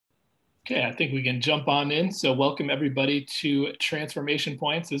Okay, I think we can jump on in. So, welcome everybody to Transformation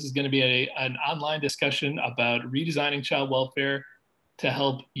Points. This is going to be an online discussion about redesigning child welfare to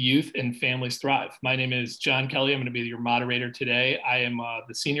help youth and families thrive. My name is John Kelley. I'm going to be your moderator today. I am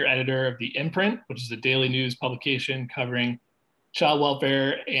the senior editor of the Imprint, which is a daily news publication covering child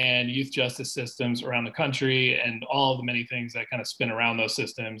welfare and youth justice systems around the country and all the many things that kind of spin around those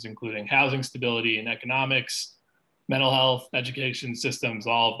systems, including housing stability and economics, mental health, education systems,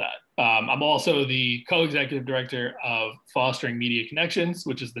 all of that. I'm also the co-executive director of Fostering Media Connections,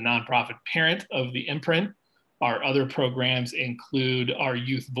 which is the nonprofit parent of the Imprint. Our other programs include our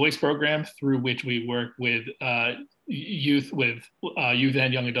Youth Voice program, through which we work with youth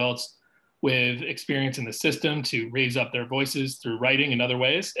and young adults with experience in the system to raise up their voices through writing and other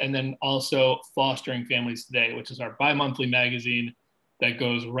ways. And then also Fostering Families Today, which is our bi-monthly magazine that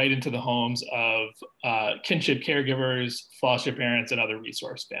goes right into the homes of kinship caregivers, foster parents, and other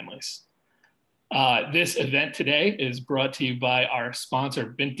resource families. This event today is brought to you by our sponsor,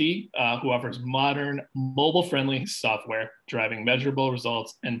 Binti, who offers modern, mobile-friendly software, driving measurable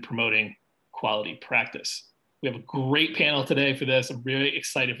results and promoting quality practice. We have a great panel today for this. I'm really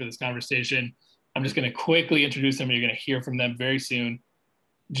excited for this conversation. I'm just going to quickly introduce them. You're going to hear from them very soon.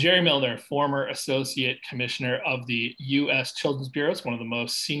 Jerry Milner, former Associate Commissioner of the U.S. Children's Bureau, one of the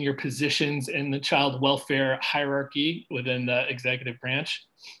most senior positions in the child welfare hierarchy within the executive branch.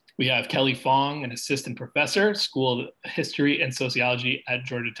 We have Kelley Fong, an assistant professor, School of History and Sociology at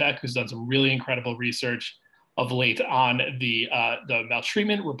Georgia Tech, who's done some really incredible research of late on the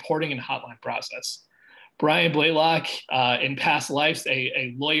maltreatment reporting and hotline process. Brian Blalock, in past lives,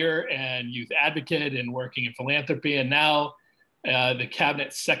 a lawyer and youth advocate and working in philanthropy, and now the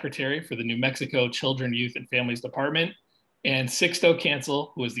cabinet secretary for the New Mexico Children, Youth, and Families Department, and Sixto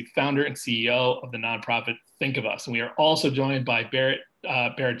Cancel, who is the founder and CEO of the nonprofit Think of Us. And we are also joined by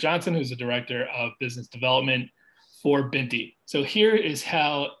Barrett Johnson, who's the director of business development for Binti. So here is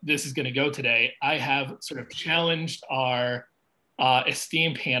how this is going to go today. I have sort of challenged our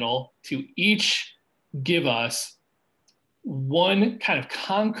esteemed panel to each give us one kind of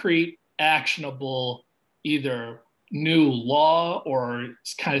concrete, actionable, either new law or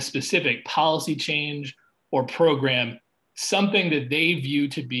kind of specific policy change or program, something that they view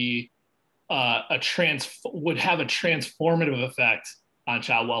to be would have a transformative effect on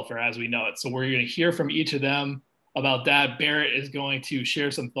child welfare as we know it. So we're going to hear from each of them about that. Barrett is going to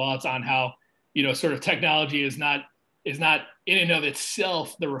share some thoughts on how, sort of technology is not in and of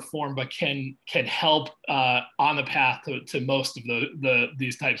itself the reform, but can help on the path to most of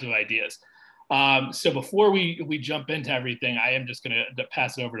these types of ideas. So before we jump into everything, I am just going to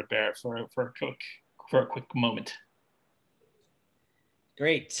pass it over to Barrett for a quick moment.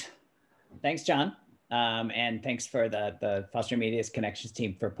 Great. Thanks, John. And thanks for the Fostering Media Connections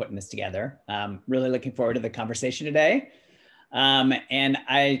team for putting this together. Really looking forward to the conversation today. And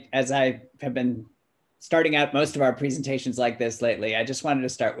as I have been starting out most of our presentations like this lately, I just wanted to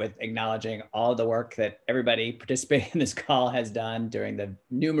start with acknowledging all the work that everybody participating in this call has done during the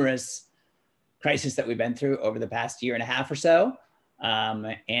numerous crisis that we've been through over the past year and a half or so.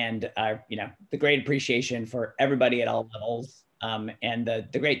 And the great appreciation for everybody at all levels, and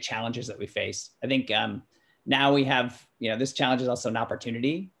the great challenges that we face. I think now we have, this challenge is also an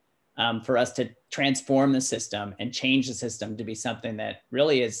opportunity for us to transform the system and change the system to be something that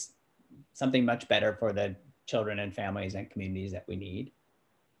really is something much better for the children and families and communities that we need.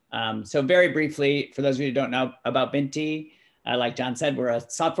 So very briefly, for those of you who don't know about Binti, like John said, we're a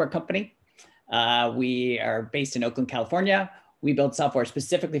software company. We are based in Oakland, California. We build software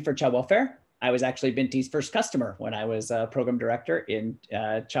specifically for child welfare. I was actually Binti's first customer when I was a program director in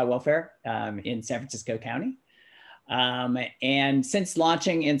child welfare in San Francisco County. And since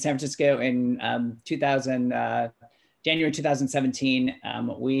launching in San Francisco in January 2017,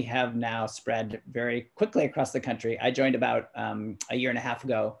 we have now spread very quickly across the country. I joined about a year and a half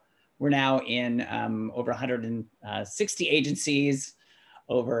ago. We're now in over 160 agencies,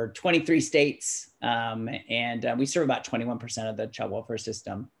 over 23 states, and we serve about 21% of the child welfare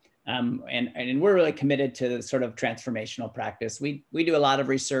system. And we're really committed to the sort of transformational practice. We do a lot of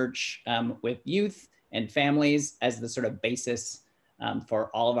research with youth and families as the sort of basis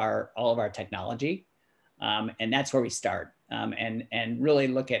for all of our technology. And that's where we start, and really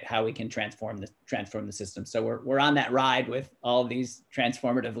look at how we can transform the system. So we're on that ride with all of these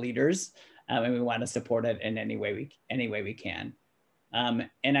transformative leaders, and we want to support it in any way we can.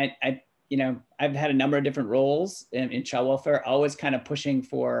 And I've had a number of different roles in child welfare, always kind of pushing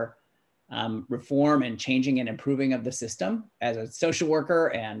for reform and changing and improving of the system as a social worker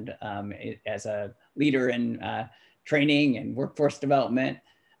and as a leader in training and workforce development.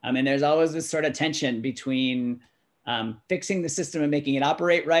 And there's always this sort of tension between fixing the system and making it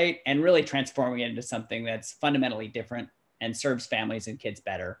operate right, and really transforming it into something that's fundamentally different and serves families and kids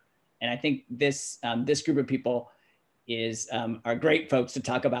better. And I think this group of people are great folks to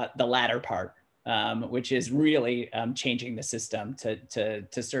talk about the latter part, which is really changing the system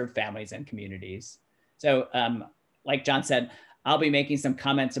to serve families and communities. So like John said, I'll be making some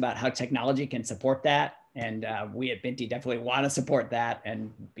comments about how technology can support that. And we at Binti definitely want to support that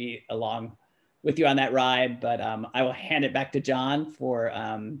and be along with you on that ride. But I will hand it back to John for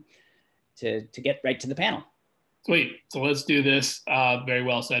to get right to the panel. Sweet. So let's do this. Very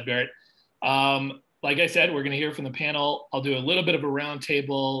well said, Barrett. Like I said, we're going to hear from the panel. I'll do a little bit of a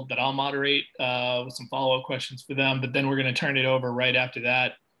roundtable that I'll moderate with some follow-up questions for them, but then we're going to turn it over right after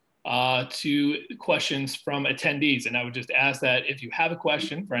that to questions from attendees. And I would just ask that if you have a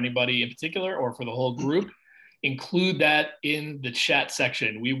question for anybody in particular or for the whole group, include that in the chat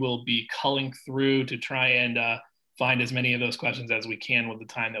section. We will be culling through to try and find as many of those questions as we can with the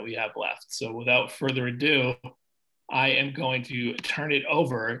time that we have left. So without further ado, I am going to turn it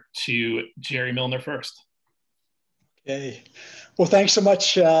over to Jerry Milner first. Okay. Well, thanks so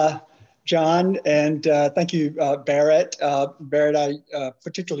much, John, and thank you, Barrett. Barrett, I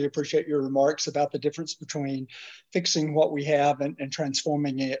particularly appreciate your remarks about the difference between fixing what we have and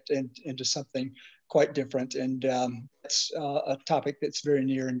transforming it into something quite different. And it's a topic that's very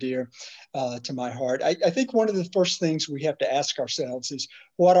near and dear to my heart. I think one of the first things we have to ask ourselves is,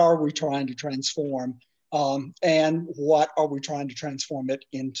 what are we trying to transform? And what are we trying to transform it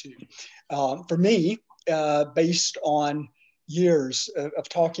into? For me, based on years of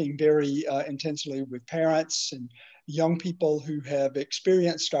talking very intensely with parents and young people who have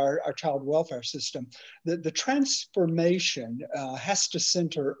experienced our child welfare system, the transformation has to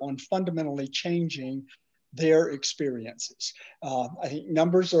center on fundamentally changing their experiences. I think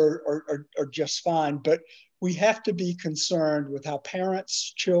numbers are just fine, but we have to be concerned with how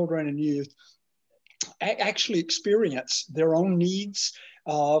parents, children, and youth actually experience their own needs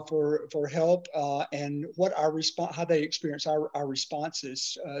for help and what how they experience our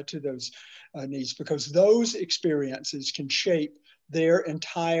responses to those needs, because those experiences can shape their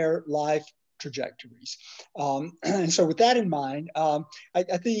entire life trajectories. And so with that in mind,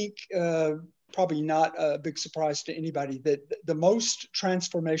 I think probably not a big surprise to anybody that the most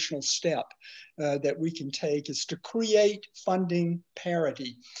transformational step that we can take is to create funding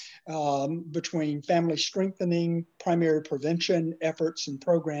parity between family strengthening, primary prevention efforts and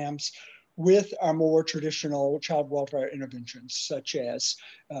programs with our more traditional child welfare interventions, such as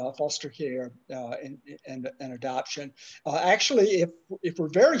foster care and adoption. Actually, if we're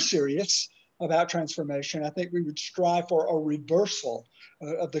very serious about transformation, I think we would strive for a reversal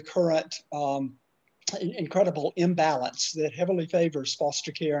of the current incredible imbalance that heavily favors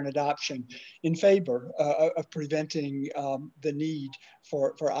foster care and adoption in favor of preventing the need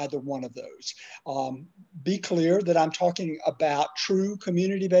for either one of those. Be clear that I'm talking about true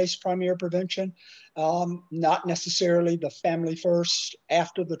community-based primary prevention, not necessarily the family first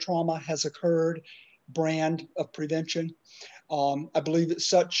after the trauma has occurred brand of prevention. I believe that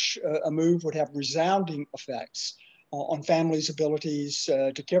such a move would have resounding effects on families' abilities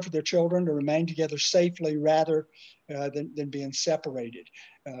to care for their children, to remain together safely rather than being separated.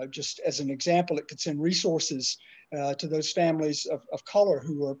 Just as an example, it could send resources to those families of color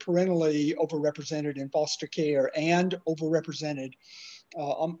who are parentally overrepresented in foster care and overrepresented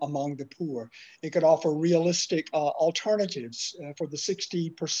among the poor. It could offer realistic alternatives for the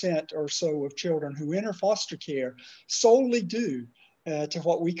 60% or so of children who enter foster care solely due to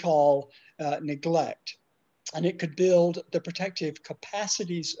what we call neglect. And it could build the protective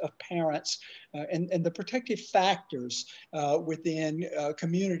capacities of parents and the protective factors within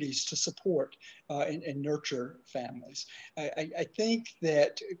communities to support and nurture families. I think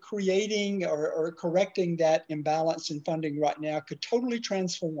that creating or correcting that imbalance in funding right now could totally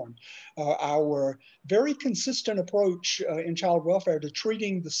transform our very consistent approach in child welfare to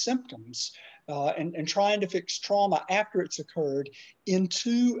treating the symptoms and trying to fix trauma after it's occurred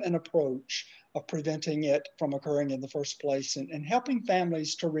into an approach of preventing it from occurring in the first place and helping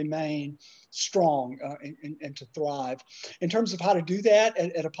families to remain strong and to thrive. In terms of how to do that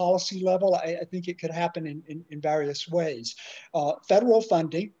at a policy level, I think it could happen in various ways. Federal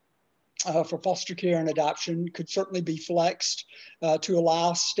funding for foster care and adoption could certainly be flexed to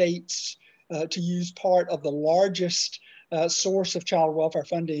allow states to use part of the largest source of child welfare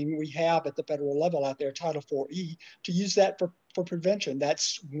funding we have at the federal level out there, Title IV-E, to use that for for prevention.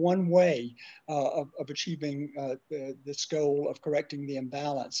 That's one way of achieving this goal of correcting the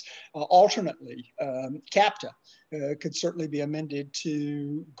imbalance. Alternately, CAPTA could certainly be amended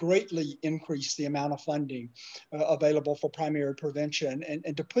to greatly increase the amount of funding available for primary prevention,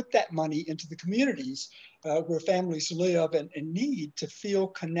 and to put that money into the communities where families live and need to feel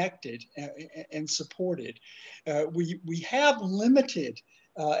connected and supported. We have limited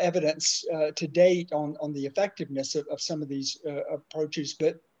evidence to date on the effectiveness of some of these approaches,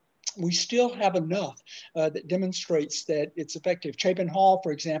 but we still have enough that demonstrates that it's effective. Chapin Hall,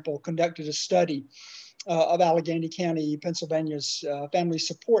 for example, conducted a study of Allegheny County, Pennsylvania's family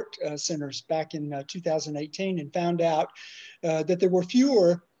support centers back in 2018, and found out that there were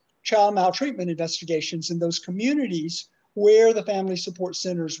fewer child maltreatment investigations in those communities where the family support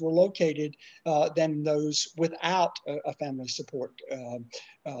centers were located than those without a family support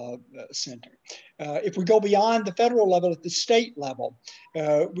center. If we go beyond the federal level at the state level,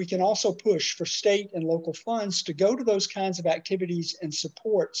 we can also push for state and local funds to go to those kinds of activities and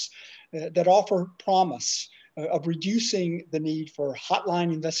supports that offer promise of reducing the need for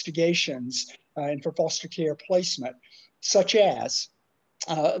hotline investigations and for foster care placement, such as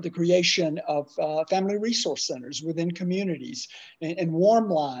the creation of family resource centers within communities and warm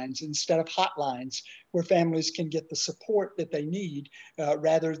lines instead of hotlines where families can get the support that they need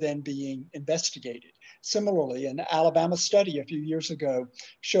rather than being investigated. Similarly, an Alabama study a few years ago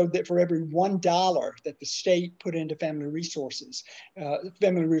showed that for every $1 that the state put into family resource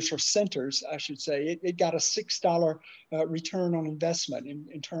centers, I should say, it got a $6 return on investment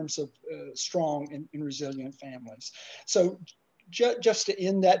in terms of strong and resilient families. So just to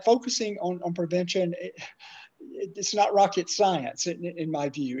end that, focusing on prevention, it's not rocket science in my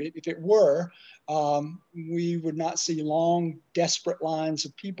view. If it were, we would not see long, desperate lines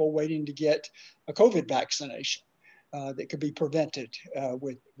of people waiting to get a COVID vaccination that could be prevented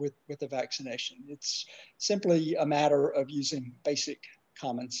with a vaccination. It's simply a matter of using basic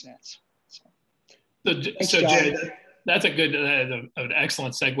common sense. So Jay, that's a good, an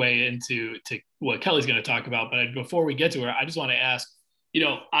excellent segue into what Kelley's going to talk about. But before we get to her, I just want to ask,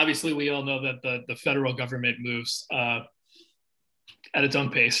 obviously we all know that the federal government moves at its own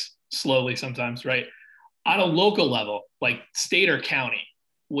pace, slowly sometimes, right? On a local level, like state or county,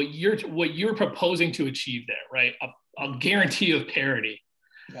 what you're proposing to achieve there, right? A guarantee of parity.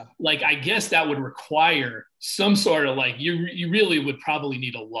 Yeah. Like, I guess that would require some sort of you really would probably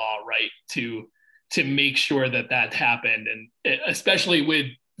need a law, right? To make sure that happened, and especially with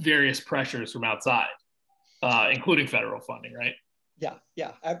various pressures from outside, including federal funding, right?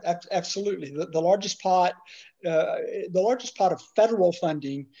 Yeah, absolutely. The largest pot of federal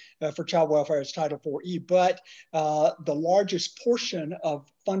funding for child welfare is Title IV-E, but the largest portion of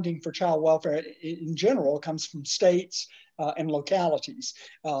funding for child welfare in general comes from states and localities.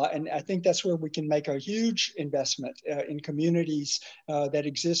 And I think that's where we can make a huge investment in communities that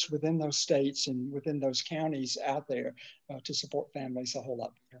exist within those states and within those counties out there to support families a whole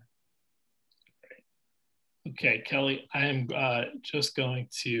lot better. Okay, Kelley, I am just going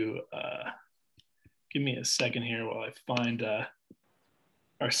to give me a second here while I find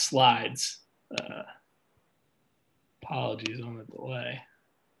our slides. Apologies on the delay.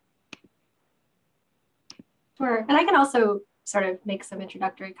 Sure, and I can also sort of make some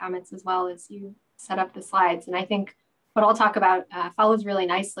introductory comments as well as you set up the slides. And I think what I'll talk about follows really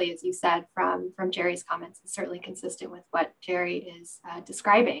nicely, as you said, from Jerry's comments. It's certainly consistent with what Jerry is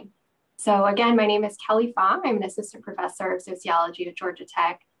describing. So again, my name is Kelley Fong. I'm an assistant professor of sociology at Georgia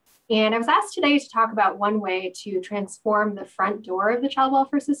Tech. And I was asked today to talk about one way to transform the front door of the child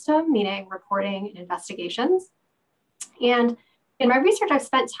welfare system, meaning reporting and investigations. And in my research, I've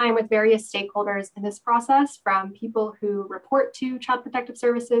spent time with various stakeholders in this process, from people who report to Child Protective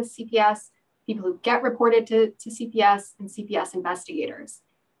Services, CPS, people who get reported to CPS, and CPS investigators.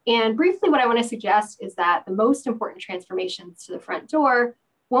 And briefly, what I want to suggest is that the most important transformations to the front door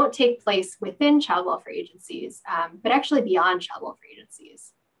won't take place within child welfare agencies, but actually beyond child welfare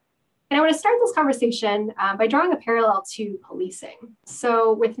agencies. And I want to start this conversation by drawing a parallel to policing.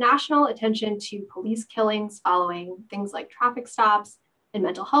 So with national attention to police killings following things like traffic stops and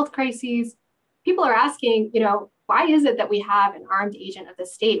mental health crises, people are asking, why is it that we have an armed agent of the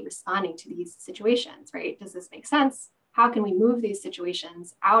state responding to these situations, right? Does this make sense? How can we move these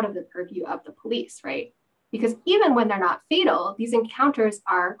situations out of the purview of the police, right? Because even when they're not fatal, these encounters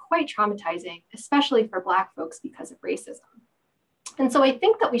are quite traumatizing, especially for Black folks because of racism. And so I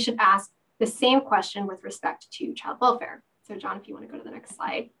think that we should ask the same question with respect to child welfare. So John, if you want to go to the next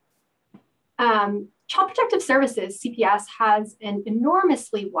slide. Child Protective Services, CPS, has an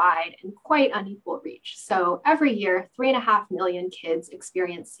enormously wide and quite unequal reach. So every year, 3.5 million kids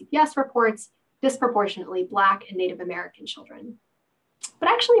experience CPS reports, disproportionately Black and Native American children. But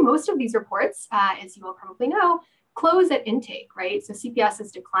actually, most of these reports, as you will probably know, close at intake, right? So CPS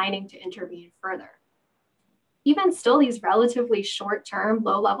is declining to intervene further. Even still, these relatively short-term,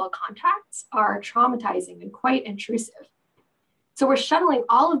 low-level contacts are traumatizing and quite intrusive. So we're shuttling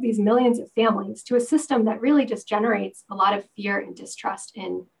all of these millions of families to a system that really just generates a lot of fear and distrust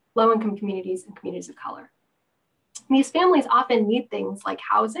in low-income communities and communities of color. And these families often need things like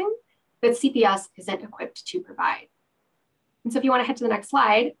housing that CPS isn't equipped to provide. And so if you want to head to the next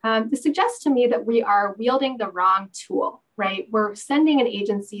slide, this suggests to me that we are wielding the wrong tool, right? We're sending an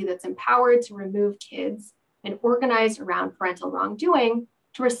agency that's empowered to remove kids and organized around parental wrongdoing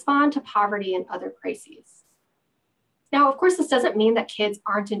to respond to poverty and other crises. Now, of course, this doesn't mean that kids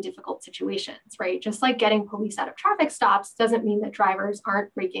aren't in difficult situations, right? Just like getting police out of traffic stops doesn't mean that drivers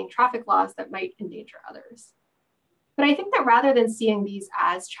aren't breaking traffic laws that might endanger others. But I think that rather than seeing these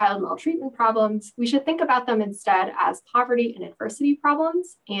as child maltreatment problems, we should think about them instead as poverty and adversity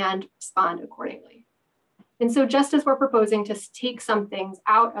problems and respond accordingly. And so just as we're proposing to take some things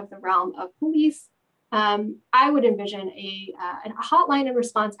out of the realm of police, I would envision a hotline and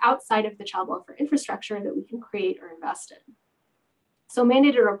response outside of the child welfare infrastructure that we can create or invest in. So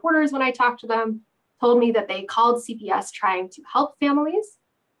mandated reporters, when I talked to them, told me that they called CPS trying to help families.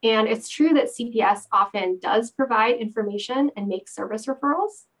 And it's true that CPS often does provide information and make service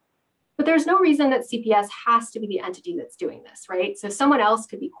referrals, but there's no reason that CPS has to be the entity that's doing this, right? So someone else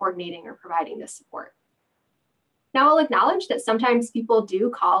could be coordinating or providing this support. Now, I'll acknowledge that sometimes people do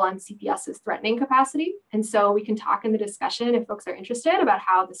call on CPS's threatening capacity. And so we can talk in the discussion if folks are interested about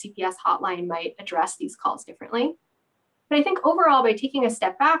how the CPS hotline might address these calls differently. But I think overall, by taking a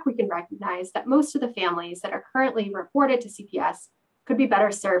step back, we can recognize that most of the families that are currently reported to CPS could be better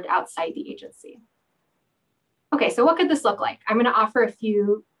served outside the agency. Okay, so what could this look like? I'm going to offer a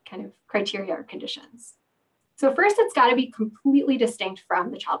few kind of criteria or conditions. So first, it's got to be completely distinct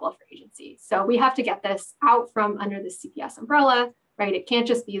from the child welfare agency. So we have to get this out from under the CPS umbrella, right? It can't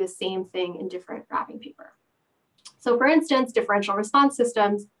just be the same thing in different wrapping paper. So for instance, differential response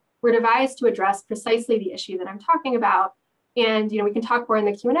systems were devised to address precisely the issue that I'm talking about. And we can talk more in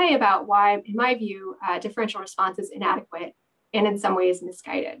the Q&A about why, in my view, differential response is inadequate and in some ways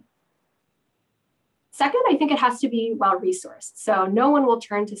misguided. Second, I think it has to be well-resourced. So no one will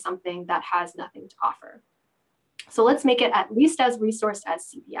turn to something that has nothing to offer. So let's make it at least as resourced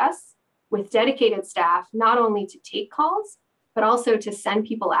as CPS with dedicated staff, not only to take calls, but also to send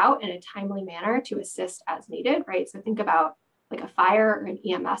people out in a timely manner to assist as needed, right? So think about like a fire or an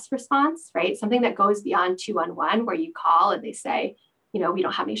EMS response, right? Something that goes beyond 211 where you call and they say, we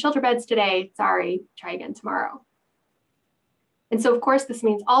don't have any shelter beds today, sorry, try again tomorrow. And so of course, this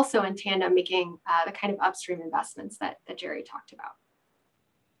means also in tandem making the kind of upstream investments that Jerry talked about.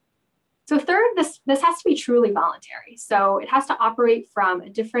 So third, this has to be truly voluntary. So it has to operate from a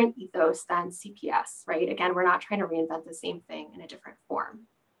different ethos than CPS, right? Again, we're not trying to reinvent the same thing in a different form.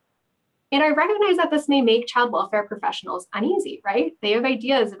 And I recognize that this may make child welfare professionals uneasy, right? They have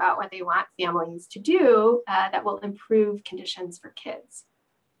ideas about what they want families to do that will improve conditions for kids.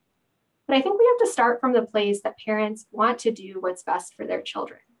 But I think we have to start from the place that parents want to do what's best for their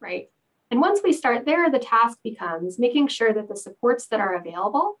children, right? And once we start there, the task becomes making sure that the supports that are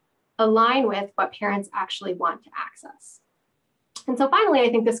available align with what parents actually want to access. And so finally,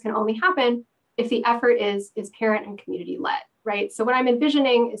 I think this can only happen if the effort is parent and community led, right? So what I'm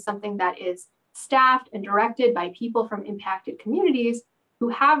envisioning is something that is staffed and directed by people from impacted communities who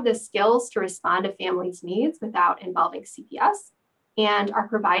have the skills to respond to families' needs without involving CPS and are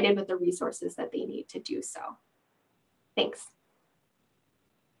provided with the resources that they need to do so. Thanks.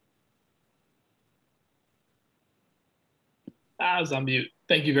 I was on mute.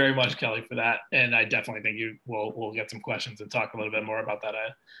 Thank you very much, Kelley, for that. And I definitely think we'll get some questions and talk a little bit more about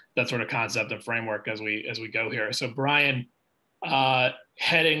that sort of concept and framework as we go here. So Brian,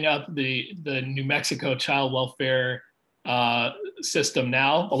 heading up the New Mexico child welfare system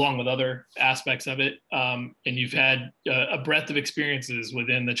now, along with other aspects of it, and you've had a breadth of experiences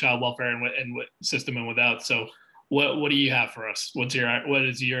within the child welfare and system and without. So what do you have for us? What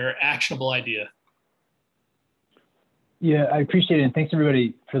is your actionable idea? Yeah, I appreciate it. And thanks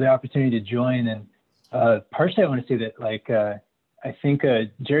everybody for the opportunity to join. And partially I want to say that I think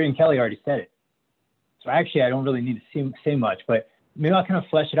Jerry and Kelley already said it. So actually I don't really need to say much, but maybe I'll kind of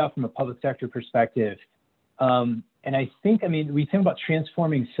flesh it out from a public sector perspective. And I think, we think about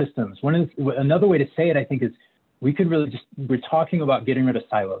transforming systems. Another way to say it, I think, is we're talking about getting rid of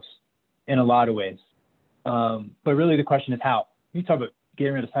silos in a lot of ways. But really the question is how. You talk about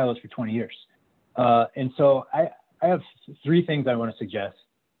getting rid of silos for 20 years. And so I have three things I want to suggest.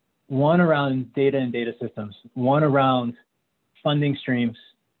 One around data and data systems, one around funding streams,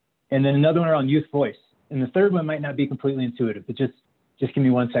 and then another one around youth voice. And the third one might not be completely intuitive, but just give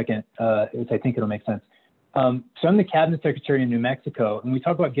me 1 second, I think it'll make sense. So I'm the cabinet secretary in New Mexico, and we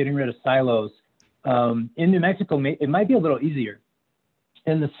talk about getting rid of silos. In New Mexico, it might be a little easier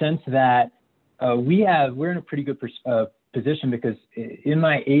in the sense that we're in a pretty good position because in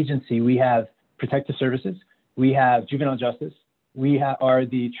my agency, we have protective services, we have juvenile justice, we are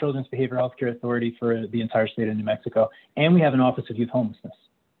the Children's Behavioral Health Care Authority for the entire state of New Mexico, and we have an Office of Youth Homelessness.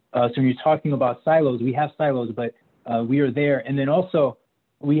 So when you're talking about silos, we have silos, but we are there. And then also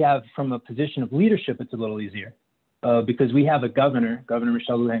we have, from a position of leadership, it's a little easier because we have a Governor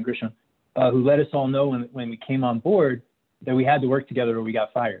Michelle Lujan Grisham, who let us all know when we came on board that we had to work together or we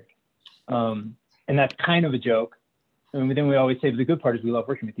got fired. And that's kind of a joke. And then we always say the good part is we love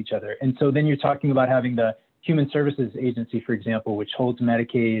working with each other. And so then you're talking about having the Human Services Agency, for example, which holds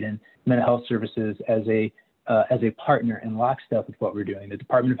Medicaid and mental health services as a partner in lockstep with what we're doing. The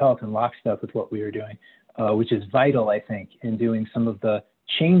Department of Health in lockstep with what we are doing, which is vital, I think, in doing some of the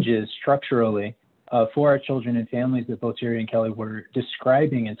changes structurally for our children and families that both Jerry and Kelley were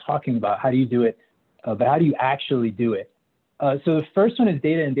describing and talking about. How do you do it? But how do you actually do it? So the first one is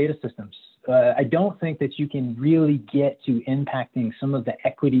data and data systems. I don't think that you can really get to impacting some of the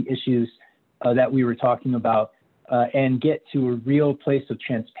equity issues that we were talking about and get to a real place of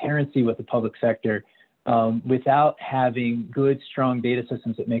transparency with the public sector without having good, strong data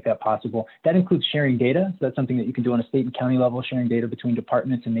systems that make that possible. That includes sharing data. So that's something that you can do on a state and county level, sharing data between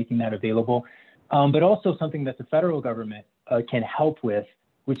departments and making that available. But also something that the federal government can help with,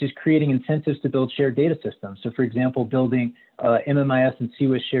 which is creating incentives to build shared data systems. So for example, building MMIS and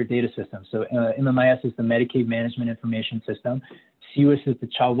CWIS shared data systems. So MMIS is the Medicaid Management Information System. CWIS is the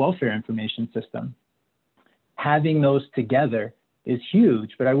Child Welfare Information System. Having those together is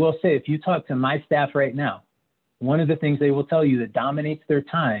huge, but I will say, if you talk to my staff right now, one of the things they will tell you that dominates their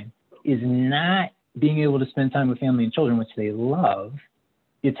time is not being able to spend time with family and children, which they love.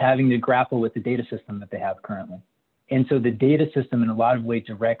 It's having to grapple with the data system that they have currently. And so the data system in a lot of ways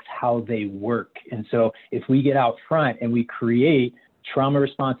directs how they work. And so if we get out front and we create trauma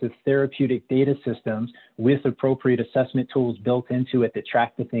responsive therapeutic data systems with appropriate assessment tools built into it that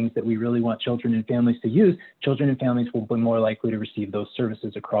track the things that we really want children and families to use, children and families will be more likely to receive those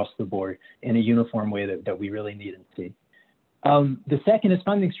services across the board in a uniform way that we really need and see. The second is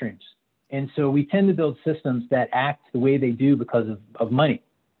funding streams. And so we tend to build systems that act the way they do because of money,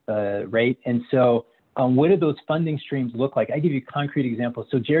 right? And so what do those funding streams look like? I give you a concrete example.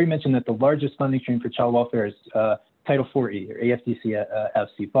 So Jerry mentioned that the largest funding stream for child welfare is Title 4E or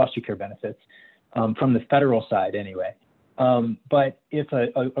AFDC-FC, foster care benefits, from the federal side anyway. But if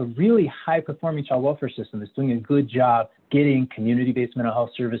a really high-performing child welfare system is doing a good job getting community-based mental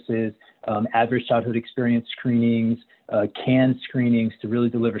health services, adverse childhood experience screenings, CAN screenings to really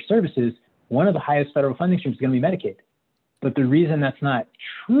deliver services, one of the highest federal funding streams is going to be Medicaid. But the reason that's not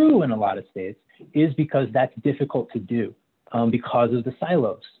true in a lot of states is because that's difficult to do. Because of the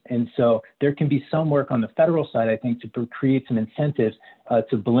silos. And so there can be some work on the federal side, I think, to create some incentives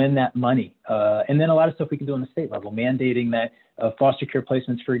to blend that money. And then a lot of stuff we can do on the state level, mandating that foster care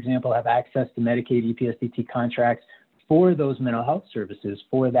placements, for example, have access to Medicaid EPSDT contracts for those mental health services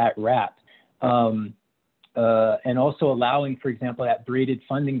for that wrap. And also allowing, for example, that braided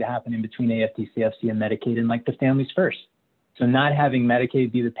funding to happen in between AFDC, FC, and Medicaid, and like the Families First. So not having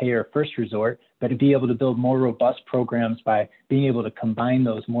Medicaid be the payer of first resort, but to be able to build more robust programs by being able to combine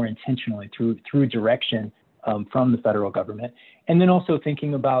those more intentionally through direction from the federal government. And then also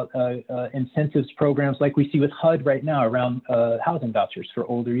thinking about incentives programs like we see with HUD right now around housing vouchers for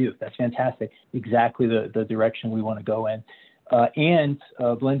older youth. That's fantastic. Exactly the direction we want to go in. And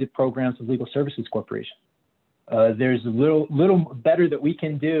blended programs with Legal Services Corporation. There's a little better that we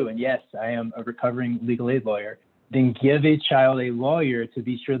can do. And yes, I am a recovering legal aid lawyer. Then give a child a lawyer to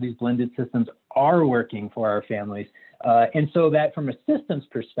be sure these blended systems are working for our families. And so that from a systems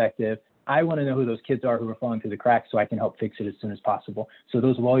perspective, I want to know who those kids are who are falling through the cracks so I can help fix it as soon as possible. So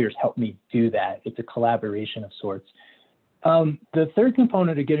those lawyers help me do that. It's a collaboration of sorts. The third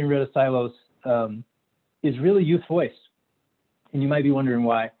component of getting rid of silos is really youth voice. And you might be wondering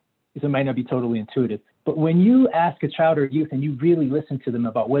why, because it might not be totally intuitive. But when you ask a child or youth and you really listen to them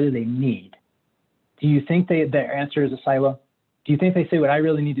about what do they need, do you think their answer is a silo? Do you think they say what I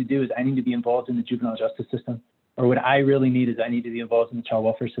really need to do is I need to be involved in the juvenile justice system? Or what I really need is I need to be involved in the child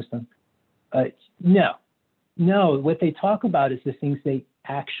welfare system? No. What they talk about is the things they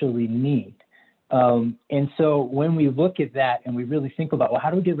actually need. And so when we look at that and we really think about, well, how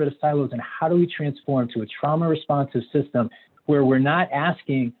do we get rid of silos and how do we transform to a trauma responsive system where we're not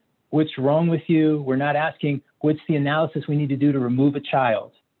asking what's wrong with you, we're not asking what's the analysis we need to do to remove a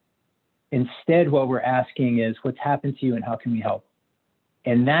child. Instead, what we're asking is what's happened to you and how can we help?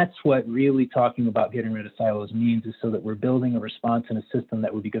 And that's what really talking about getting rid of silos means, is so that we're building a response and a system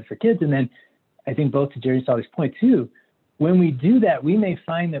that would be good for kids. And then I think both to Jerry and Sally's point too, when we do that, we may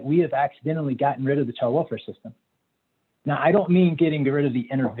find that we have accidentally gotten rid of the child welfare system. Now, I don't mean getting rid of the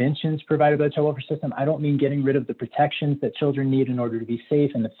interventions provided by the child welfare system. I don't mean getting rid of the protections that children need in order to be safe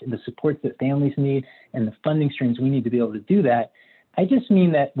and the supports that families need and the funding streams we need to be able to do that. I just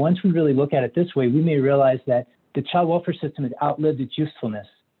mean that once we really look at it this way, we may realize that the child welfare system has outlived its usefulness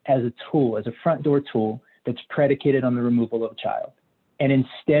as a tool, as a front door tool that's predicated on the removal of a child. And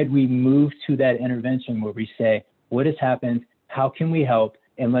instead, we move to that intervention where we say, what has happened? How can we help?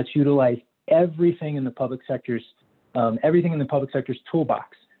 And let's utilize everything in the public sector's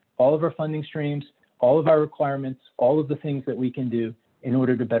toolbox, all of our funding streams, all of our requirements, all of the things that we can do in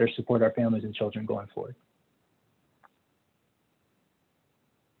order to better support our families and children going forward.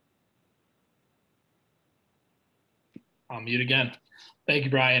 I'll mute again. Thank you,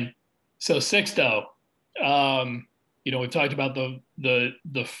 Brian. So Sixto, we've talked about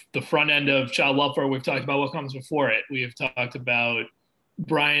the front end of child welfare. We've talked about what comes before it. We have talked about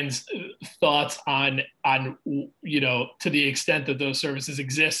Brian's thoughts on to the extent that those services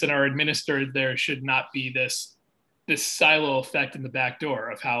exist and are administered, there should not be this silo effect in the back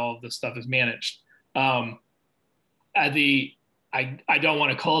door of how all this stuff is managed. I don't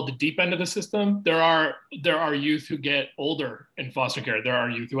want to call it the deep end of the system. There are youth who get older in foster care. There are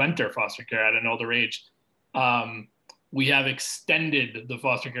youth who enter foster care at an older age. We have extended the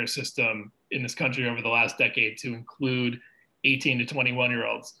foster care system in this country over the last decade to include 18 to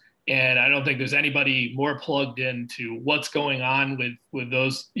 21-year-olds. And I don't think there's anybody more plugged into what's going on with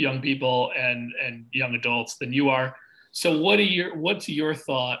those young people and young adults than you are. So what's your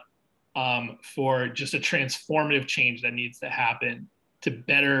thought for just a transformative change that needs to happen to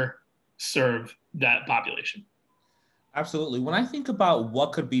better serve that population? Absolutely. When I think about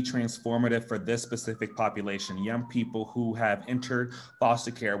what could be transformative for this specific population, young people who have entered foster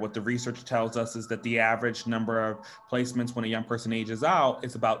care, what the research tells us is that the average number of placements when a young person ages out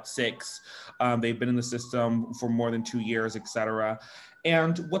is about 6. They've been in the system for more than 2 years, et cetera.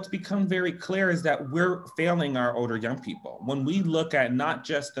 And what's become very clear is that we're failing our older young people. When we look at not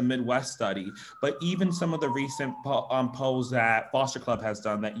just the Midwest study, but even some of the recent polls that Foster Club has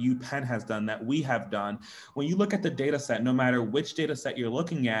done, that UPenn has done, that we have done, when you look at the data set, no matter which data set you're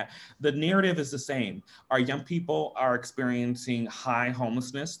looking at, the narrative is the same. Our young people are experiencing high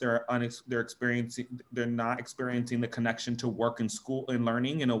homelessness. They're not experiencing the connection to work and school and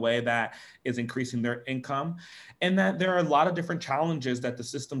learning in a way that is increasing their income. And that there are a lot of different challenges that the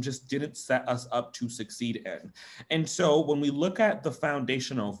system just didn't set us up to succeed in. And so when we look at the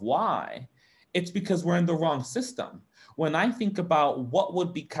foundation of why, it's because we're in the wrong system. When I think about what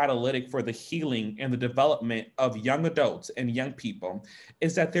would be catalytic for the healing and the development of young adults and young people,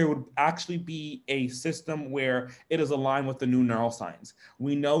 is that there would actually be a system where it is aligned with the new neuroscience.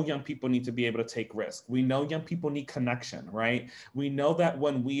 We know young people need to be able to take risks. We know young people need connection, right? We know that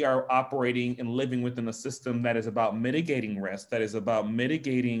when we are operating and living within a system that is about mitigating risk, that is about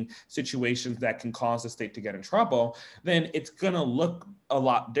mitigating situations that can cause the state to get in trouble, then it's gonna look a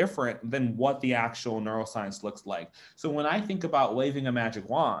lot different than what the actual neuroscience looks like. So when I think about waving a magic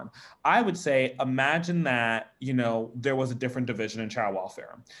wand, I would say, imagine that, there was a different division in child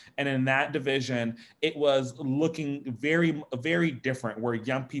welfare. And in that division, it was looking very, very different, where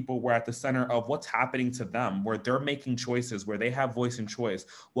young people were at the center of what's happening to them, where they're making choices, where they have voice and choice.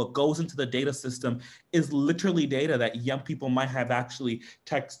 What goes into the data system is literally data that young people might have actually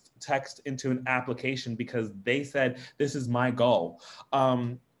text into an application because they said, this is my goal.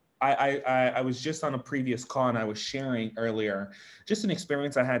 I was just on a previous call and I was sharing earlier just an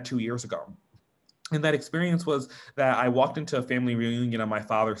experience I had 2 years ago. And that experience was that I walked into a family reunion on my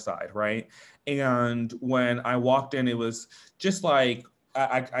father's side, right? And when I walked in, it was just like,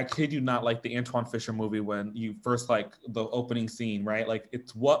 I kid you not, like the Antoine Fisher movie when you first, like the opening scene, right? Like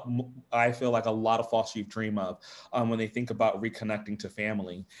it's what I feel like a lot of foster youth dream of when they think about reconnecting to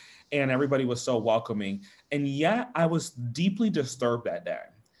family. And everybody was so welcoming. And yet I was deeply disturbed that day.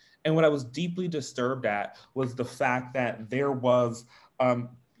 And what I was deeply disturbed at was the fact that there was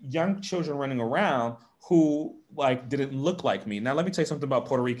young children running around who like didn't look like me. Now, let me tell you something about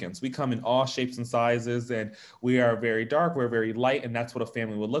Puerto Ricans. We come in all shapes and sizes, and we are very dark, we're very light, and that's what a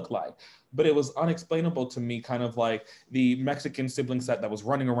family would look like. But it was unexplainable to me, kind of like the Mexican sibling set that was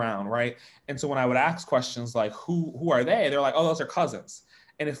running around, right? And so when I would ask questions like, who are they? They're like, oh, those are cousins.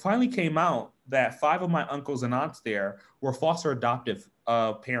 And it finally came out that 5 of my uncles and aunts there were foster adoptive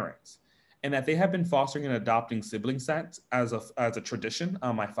parents, and that they have been fostering and adopting sibling sets as a tradition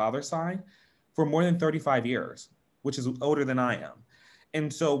on my father's side for more than 35 years, which is older than I am.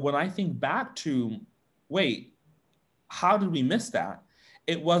 And so when I think back to, wait, how did we miss that?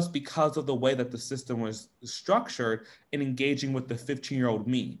 It was because of the way that the system was structured in engaging with the 15-year-old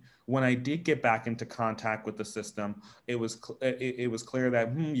me. When I did get back into contact with the system, it was clear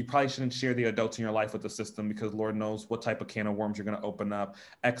that you probably shouldn't share the adults in your life with the system, because Lord knows what type of can of worms you're going to open up,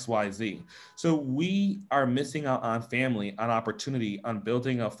 X, Y, Z. So we are missing out on family, on opportunity, on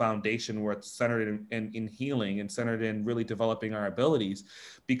building a foundation where it's centered in healing and centered in really developing our abilities,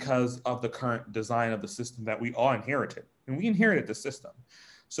 because of the current design of the system that we all inherited. And we inherited the system.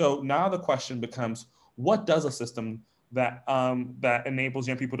 So now the question becomes, what does a system that enables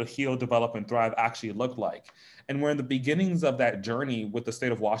young people to heal, develop, and thrive actually look like? And we're in the beginnings of that journey with the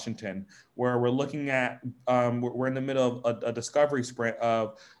state of Washington, where we're looking at, we're in the middle of a discovery sprint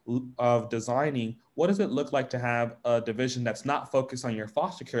of designing what does it look like to have a division that's not focused on your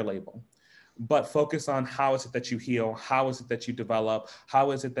foster care label, but focus on how is it that you heal, how is it that you develop, how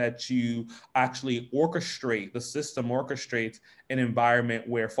is it that you actually orchestrate, the system orchestrates an environment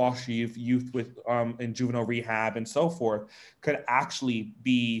where foster youth with in juvenile rehab and so forth could actually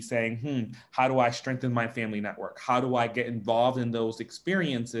be saying, how do I strengthen my family network? How do I get involved in those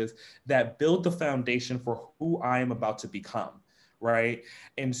experiences that build the foundation for who I am about to become? Right.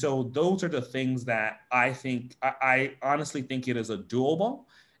 And so those are the things that I think, I honestly think it is a doable,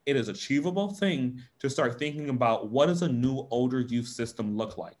 it is achievable thing to start thinking about what does a new older youth system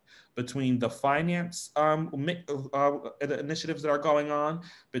look like, between the finance initiatives that are going on,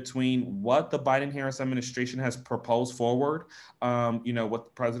 between what the Biden-Harris administration has proposed forward,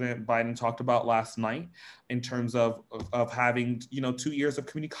 what President Biden talked about last night in terms of having, 2 years of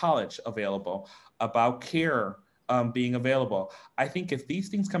community college available, about care being available. I think if these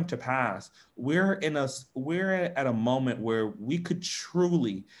things come to pass, we're at a moment where we could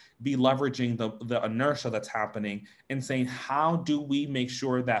truly be leveraging the inertia that's happening and saying, how do we make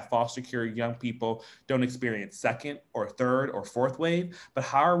sure that foster care young people don't experience second or third or fourth wave, but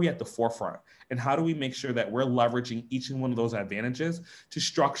how are we at the forefront? And how do we make sure that we're leveraging each and one of those advantages to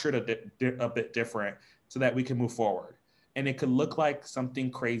structure it a bit different so that we can move forward? And it could look like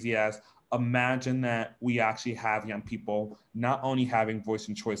something crazy as, imagine that we actually have young people not only having voice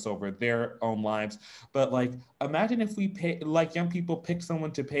and choice over their own lives, but like, imagine if we pay, like young people pick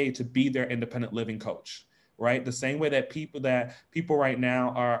someone to pay to be their independent living coach, right? The same way that people right now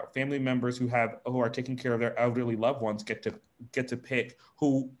are family members who are taking care of their elderly loved ones get to pick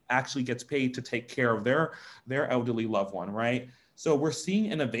who actually gets paid to take care of their elderly loved one, right? So we're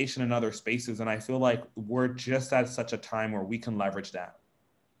seeing innovation in other spaces, and I feel like we're just at such a time where we can leverage that.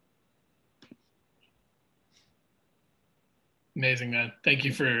 Amazing, man. Thank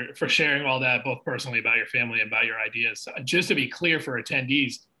you for sharing all that, both personally about your family and about your ideas. Just to be clear for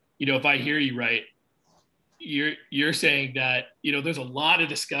attendees, if I hear you right, you're saying that, there's a lot of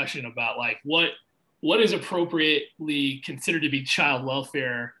discussion about like what is appropriately considered to be child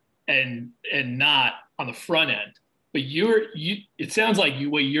welfare and not on the front end. But it sounds like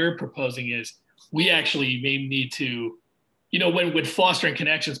what you're proposing is we actually may need to, when Fostering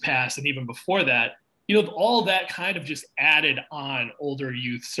Connections passed, and even before that, all that kind of just added on older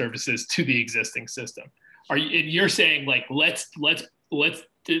youth services to the existing system. And you're saying like, let's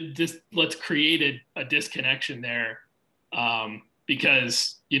create a disconnection there,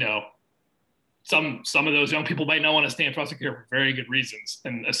 because, some of those young people might not want to stay in foster care for very good reasons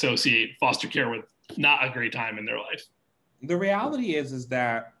and associate foster care with not a great time in their life. The reality is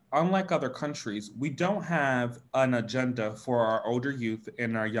that unlike other countries, we don't have an agenda for our older youth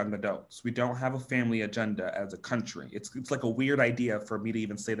and our young adults. We don't have a family agenda as a country. It's like a weird idea for me to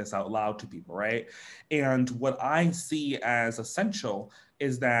even say this out loud to people, right? And what I see as essential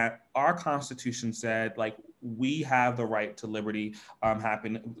is that our Constitution said, like, we have the right to liberty,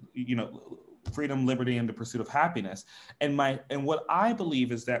 happiness, freedom, liberty, and the pursuit of happiness. And what I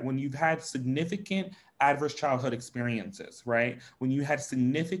believe is that when you've had significant adverse childhood experiences, right? When you had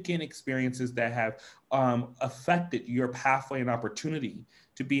significant experiences that have affected your pathway and opportunity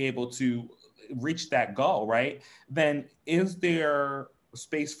to be able to reach that goal, right? Then is there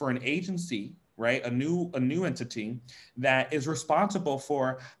space for an agency, right? A new entity that is responsible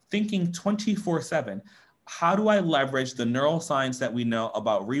for thinking 24/7. How do I leverage the neuroscience that we know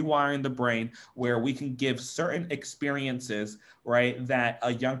about rewiring the brain where we can give certain experiences, right, that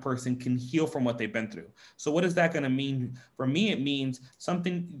a young person can heal from what they've been through? So what is that going to mean? For me, it means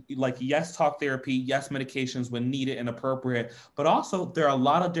something like yes, talk therapy, yes, medications when needed and appropriate, but also there are a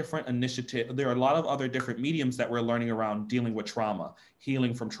lot of different initiatives. There are a lot of other different mediums that we're learning around dealing with trauma,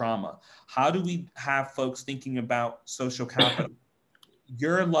 healing from trauma. How do we have folks thinking about social capital?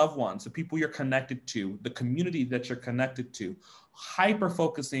 Your loved ones, the people you're connected to, the community that you're connected to, hyper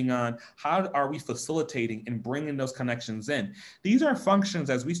focusing on how are we facilitating and bringing those connections in. These are functions,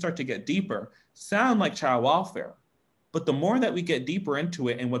 as we start to get deeper, sound like child welfare. But the more that we get deeper into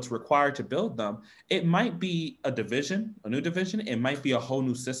it and what's required to build them, it might be a division, a new division. It might be a whole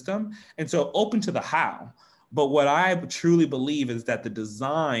new system. And so open to the how. But what I truly believe is that the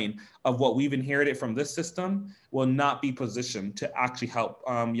design of what we've inherited from this system will not be positioned to actually help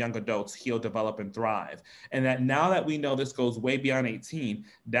young adults heal, develop, and thrive. And that now that we know this goes way beyond 18,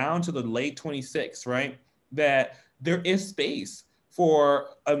 down to the late 26, right, that there is space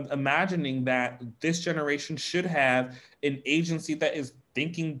for imagining that this generation should have an agency that is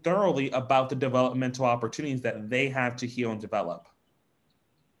thinking thoroughly about the developmental opportunities that they have to heal and develop.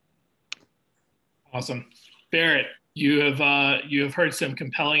 Awesome. Barrett, you have heard some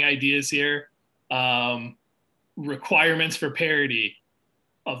compelling ideas here. Requirements for parity,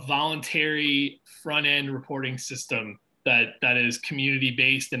 a voluntary front-end reporting system that is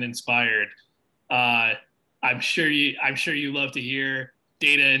community-based and inspired. I'm sure you love to hear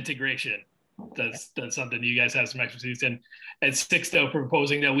data integration. That's something you guys have some expertise in. And Sixto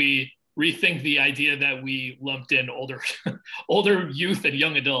proposing that we rethink the idea that we lumped in older youth and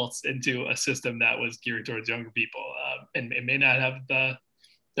young adults into a system that was geared towards younger people, and it may not have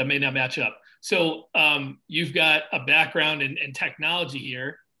that may not match up. So you've got a background in technology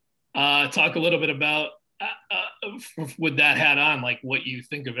here. Talk a little bit about with that hat on, like what you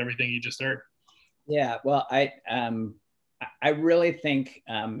think of everything you just heard. Yeah, well, I really think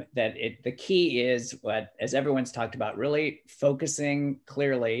that the key is what, as everyone's talked about, really focusing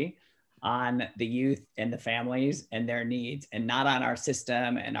clearly on the youth and the families and their needs, and not on our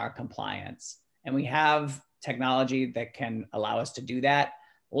system and our compliance. And we have technology that can allow us to do that,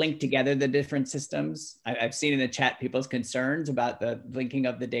 link together the different systems. I've seen in the chat people's concerns about the linking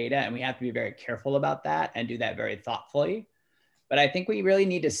of the data, and we have to be very careful about that and do that very thoughtfully. But I think we really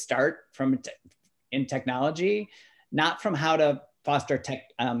need to start from in technology, not from how to foster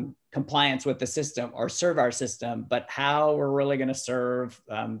compliance with the system or serve our system, but how we're really going to serve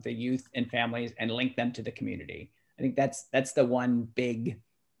the youth and families and link them to the community. I think that's the one big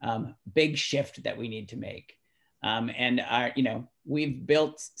shift that we need to make. We've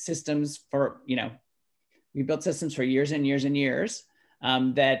built systems for years and years and years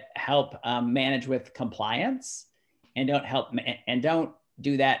that help manage with compliance and don't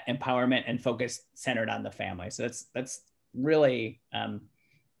do that empowerment and focus centered on the family. So that's really,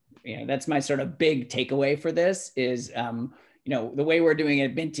 that's my sort of big takeaway for this is, the way we're doing it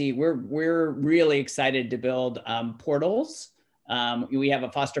at Binti, we're really excited to build portals. We have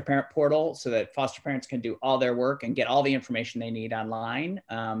a foster parent portal so that foster parents can do all their work and get all the information they need online,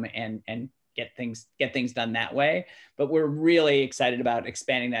 and get things done that way. But we're really excited about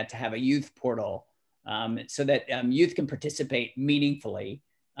expanding that to have a youth portal, so that youth can participate meaningfully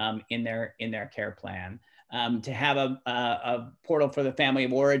in their care plan. To have a portal for the family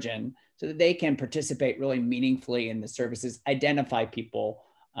of origin so that they can participate really meaningfully in the services, identify people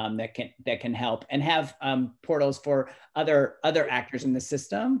that can help, and have portals for other actors in the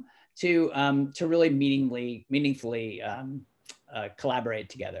system to really meaningfully collaborate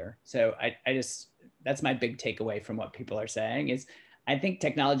together. So that's my big takeaway from what people are saying is I think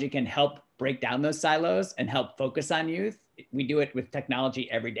technology can help break down those silos and help focus on youth. We do it with technology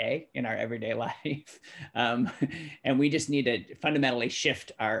every day in our everyday life. And we just need to fundamentally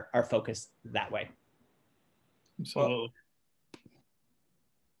shift our focus that way. Absolutely.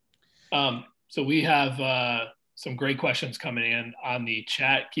 So we have some great questions coming in on the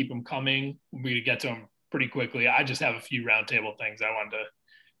chat. Keep them coming. We get to them pretty quickly. I just have a few roundtable things I wanted to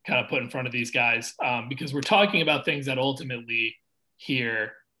kind of put in front of these guys, because we're talking about things that ultimately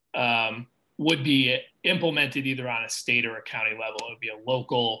here would be implemented either on a state or a county level. It would be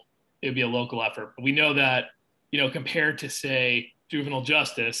a local effort. But we know that, compared to, say, juvenile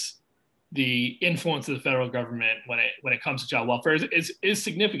justice, the influence of the federal government when it comes to child welfare is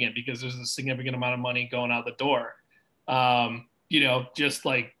significant, because there's a significant amount of money going out the door. Just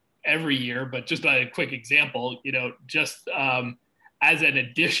like every year, but just by a quick example, just as an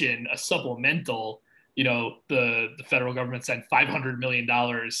addition, a supplemental, the federal government sent $500 million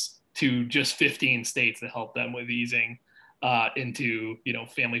to just 15 states to help them with easing into,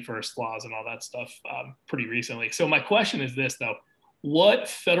 family first laws and all that stuff pretty recently. So my question is this, though: what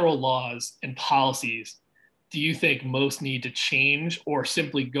federal laws and policies do you think most need to change or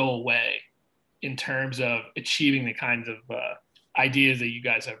simply go away in terms of achieving the kinds of ideas that you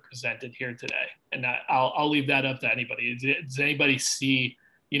guys have presented here today? And I'll leave that up to anybody. Does anybody see,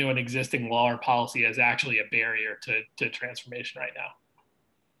 an existing law or policy as actually a barrier to transformation right now?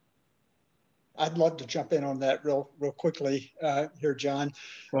 I'd love to jump in on that real quickly here, John.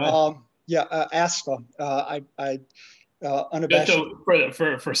 ASFA. Unabashed. So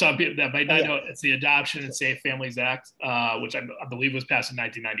for some people that might not know, it's the Adoption and Safe Families Act, which I believe was passed in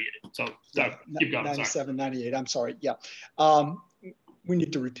 1998. So keep going. 97, 98. I'm sorry. Yeah. We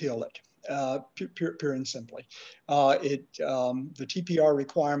need to repeal it, pure and simply. The TPR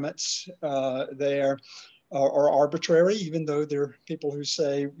requirements there are arbitrary, even though there are people who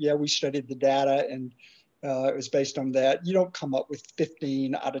say, yeah, we studied the data and it was based on that. You don't come up with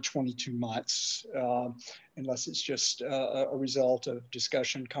 15 out of 22 months unless it's just a result of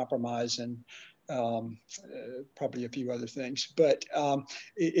discussion, compromise, and probably a few other things. But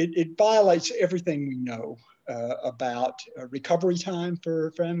it violates everything we know about recovery time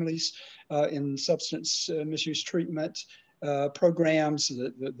for families in substance misuse treatment programs,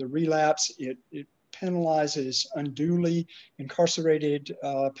 the relapse. It penalizes unduly incarcerated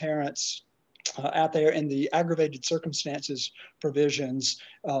parents out there, and the aggravated circumstances provisions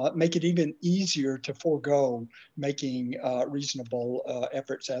make it even easier to forego making reasonable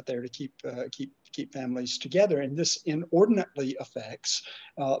efforts out there to keep families together. And this inordinately affects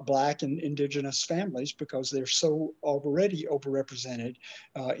Black and Indigenous families because they're so already overrepresented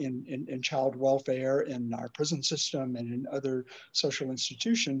in child welfare, in our prison system, and in other social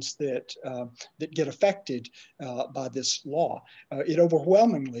institutions that get affected by this law. It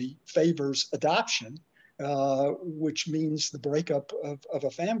overwhelmingly favors adoption, which means the breakup of a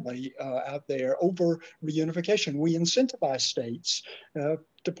family out there over reunification. We incentivize states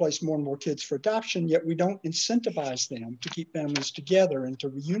to place more and more kids for adoption, yet we don't incentivize them to keep families together and to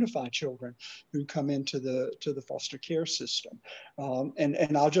reunify children who come into the foster care system.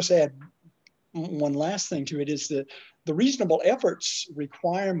 And I'll just add one last thing to it, is that the reasonable efforts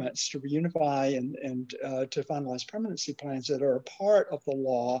requirements to reunify and to finalize permanency plans that are a part of the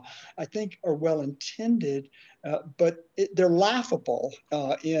law, I think, are well intended, but they're laughable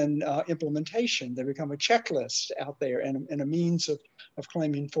in implementation. They become a checklist out there and a means of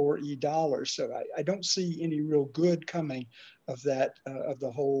claiming 4E dollars. So I don't see any real good coming of that, of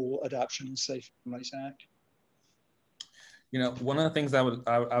the whole Adoption and Safe Families Act. One of the things I would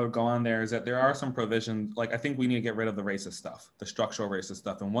go on there is that there are some provisions, like I think we need to get rid of the racist stuff, the structural racist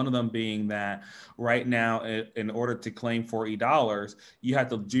stuff. And one of them being that right now, in order to claim $4E dollars, you have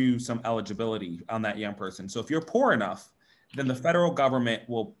to do some eligibility on that young person. So if you're poor enough, then the federal government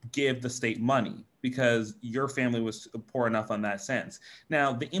will give the state money because your family was poor enough on that sense.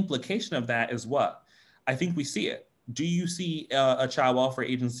 Now, the implication of that is what? I think we see it. Do you see a child welfare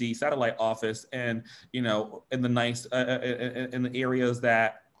agency satellite office and, in the nice, in the areas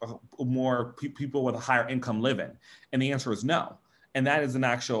that more people with a higher income live in? And the answer is no. And that is an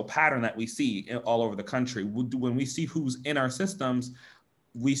actual pattern that we see all over the country. When we see who's in our systems,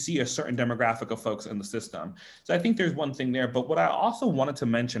 we see a certain demographic of folks in the system. So I think there's one thing there. But what I also wanted to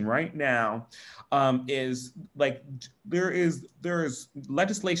mention right now is like there is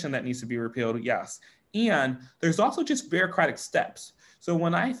legislation that needs to be repealed, yes. And there's also just bureaucratic steps. So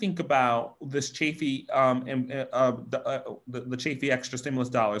when I think about this Chafee, the Chafee extra stimulus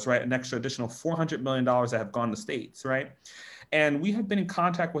dollars, right, an extra additional $400 million that have gone to states, right? And we have been in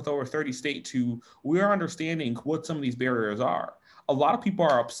contact with over 30 states who we are understanding what some of these barriers are. A lot of people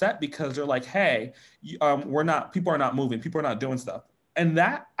are upset because they're like, hey, people are not moving, people are not doing stuff. And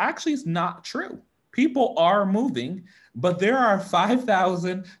that actually is not true. People are moving, but there are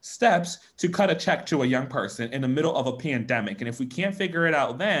 5,000 steps to cut a check to a young person in the middle of a pandemic. And if we can't figure it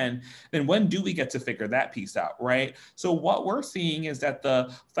out then when do we get to figure that piece out, right? So what we're seeing is that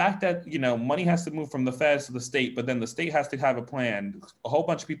the fact that, money has to move from the feds to the state, but then the state has to have a plan. A whole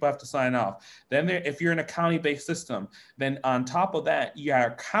bunch of people have to sign off. Then if you're in a county-based system, then on top of that,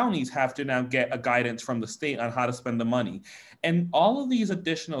 your counties have to now get a guidance from the state on how to spend the money. And all of these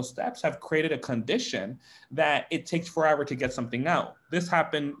additional steps have created a condition that it takes forever to get something out. This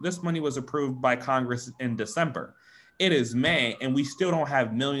money was approved by Congress in December. It is May, and we still don't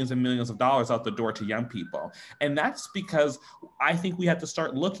have millions and millions of dollars out the door to young people. And that's because I think we have to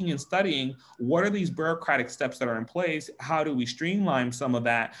start looking and studying what are these bureaucratic steps that are in place? How do we streamline some of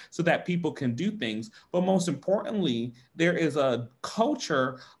that so that people can do things? But most importantly, there is a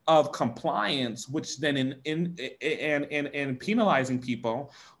culture of compliance, which then in penalizing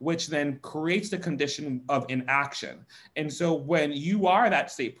people, which then creates the condition of inaction. And so when you are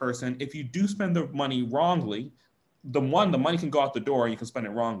that state person, if you do spend the money wrongly, the money can go out the door and you can spend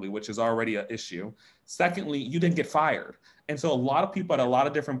it wrongly, which is already an issue. Secondly, you didn't get fired. And so a lot of people at a lot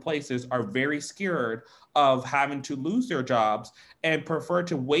of different places are very scared of having to lose their jobs and prefer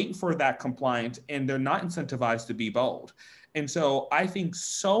to wait for that compliance, and they're not incentivized to be bold. And so I think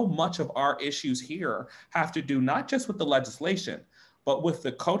so much of our issues here have to do not just with the legislation, but with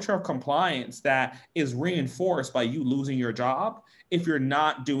the culture of compliance that is reinforced by you losing your job if you're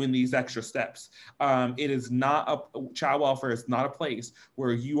not doing these extra steps. Child welfare is not a place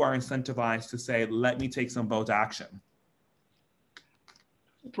where you are incentivized to say, let me take some bold action.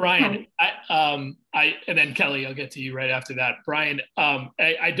 Brian, and then Kelley, I'll get to you right after that. Brian,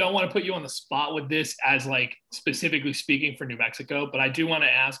 I don't want to put you on the spot with this as like specifically speaking for New Mexico, but I do want to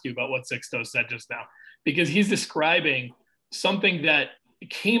ask you about what Sixto said just now, because he's describing something that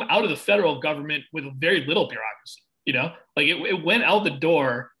came out of the federal government with very little bureaucracy, like it went out the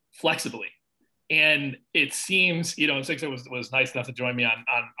door flexibly. And it seems, Sixto was nice enough to join me on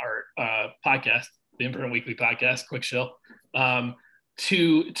our podcast, the Imprint Weekly podcast, quick shill,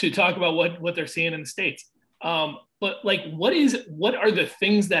 to talk about what they're seeing in the States. But like, what are the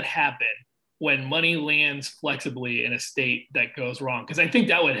things that happen when money lands flexibly in a state that goes wrong? Because I think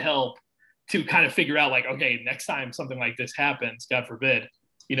that would help to kind of figure out like, okay, next time something like this happens, God forbid,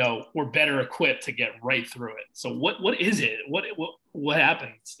 we're better equipped to get right through it. So what is it? What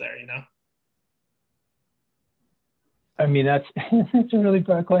happens there, I mean, that's a really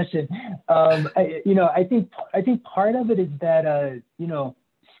broad question. I think part of it is that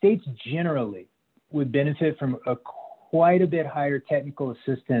states generally would benefit from quite a bit higher technical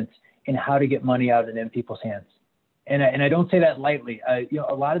assistance in how to get money out in people's hands. And I don't say that lightly.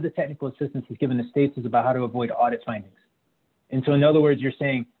 A lot of the technical assistance is given to states is about how to avoid audit findings. And so in other words, you're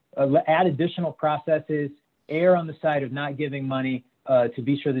saying add additional processes, err on the side of not giving money to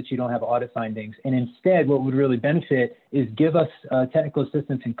be sure that you don't have audit findings. And instead, what would really benefit is give us technical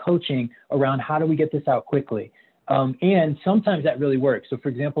assistance and coaching around how do we get this out quickly. And sometimes that really works. So for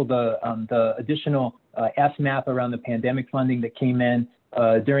example, the additional FMAP around the pandemic funding that came in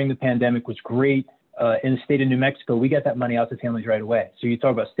during the pandemic was great. In the state of New Mexico, we got that money out to families right away. So you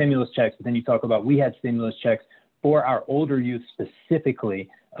talk about stimulus checks, but then you talk about we had stimulus checks for our older youth specifically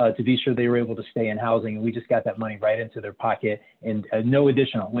to be sure they were able to stay in housing. And we just got that money right into their pocket and no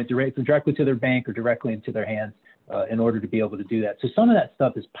additional, went directly to their bank or directly into their hands in order to be able to do that. So some of that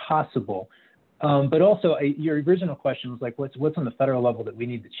stuff is possible. But also your original question was like, what's on the federal level that we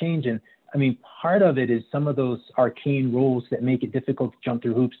need to change? And I mean, part of it is some of those arcane rules that make it difficult to jump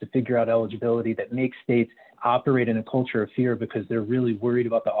through hoops to figure out eligibility, that make states operate in a culture of fear because they're really worried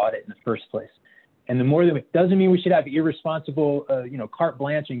about the audit in the first place. And the more that it doesn't mean we should have irresponsible, carte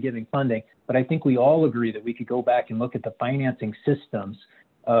blanche in giving funding, but I think we all agree that we could go back and look at the financing systems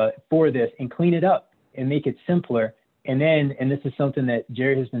for this and clean it up and make it simpler. And then, and this is something that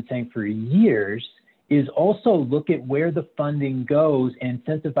Jerry has been saying for years, is also look at where the funding goes and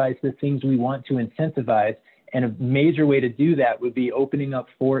incentivize the things we want to incentivize. And a major way to do that would be opening up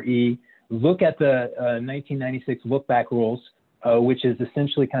 4E, look at the 1996 look back rules, which is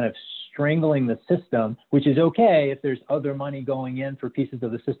essentially kind of strangling the system, which is okay if there's other money going in for pieces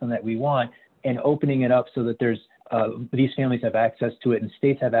of the system that we want, and opening it up so that there's these families have access to it and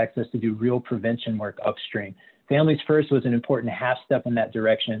states have access to do real prevention work upstream. Families First was an important half step in that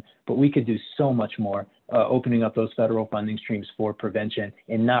direction, but we could do so much more opening up those federal funding streams for prevention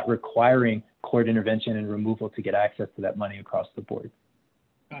and not requiring court intervention and removal to get access to that money across the board.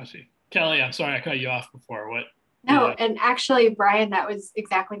 Gosh, Kelley, I'm sorry I cut you off before. What? No, and actually, Brian, that was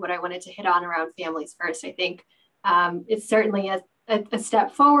exactly what I wanted to hit on around Families First. I think it's certainly a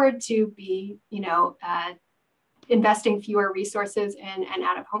step forward to be, investing fewer resources in and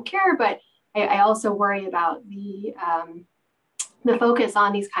out-of-home care, but I also worry about the focus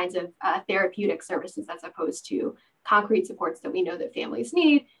on these kinds of therapeutic services as opposed to concrete supports that we know that families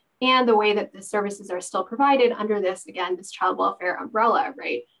need, and the way that the services are still provided under this child welfare umbrella,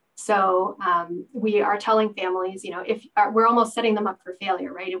 right? So we are telling families, if we're almost setting them up for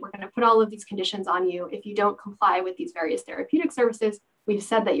failure, right? We're going to put all of these conditions on you. If you don't comply with these various therapeutic services, we've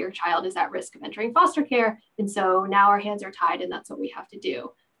said that your child is at risk of entering foster care. And so now our hands are tied and that's what we have to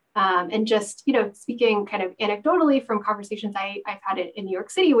do. And just, speaking kind of anecdotally from conversations I've had in New York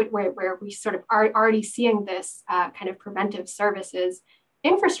City, where we sort of are already seeing this kind of preventive services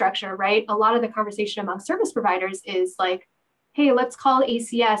infrastructure, right? A lot of the conversation among service providers is like, hey, let's call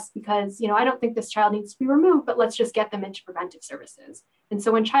ACS because, I don't think this child needs to be removed, but let's just get them into preventive services. And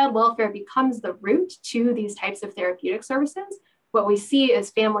so when child welfare becomes the route to these types of therapeutic services, what we see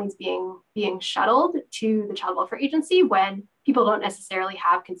is families being shuttled to the child welfare agency when people don't necessarily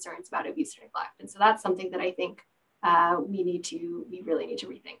have concerns about abuse or neglect. And so that's something that I think we really need to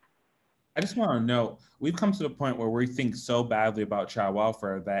rethink. I just want to note, we've come to the point where we think so badly about child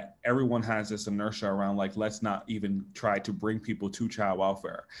welfare that everyone has this inertia around like, let's not even try to bring people to child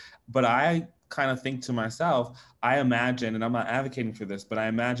welfare. But I kind of think to myself, I imagine, and I'm not advocating for this, but I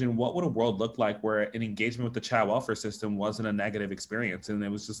imagine what would a world look like where an engagement with the child welfare system wasn't a negative experience. And it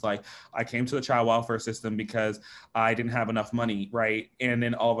was just like, I came to the child welfare system because I didn't have enough money, right? And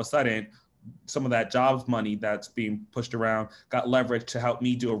then all of a sudden, some of that jobs money that's being pushed around got leveraged to help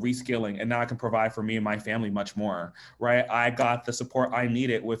me do a reskilling, and now I can provide for me and my family much more, right? I got the support I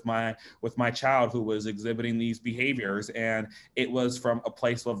needed with my child who was exhibiting these behaviors, and it was from a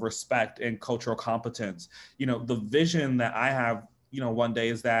place of respect and cultural competence. The vision that I have one day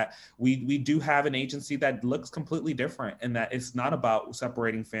is that we do have an agency that looks completely different, and that it's not about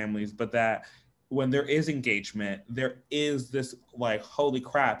separating families, but that when there is engagement, there is this like, holy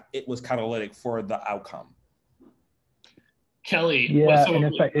crap, it was catalytic for the outcome. Kelley. Yeah,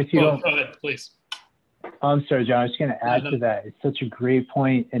 and if you don't, go ahead, please. I'm sorry, John, I was going to add to that. It's such a great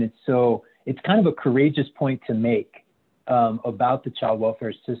point, and it's kind of a courageous point to make about the child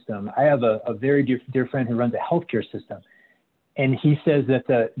welfare system. I have a very dear friend who runs a healthcare system, and he says that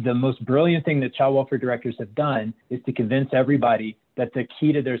the most brilliant thing that child welfare directors have done is to convince everybody that the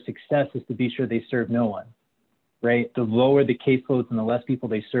key to their success is to be sure they serve no one, right? The lower the caseloads and the less people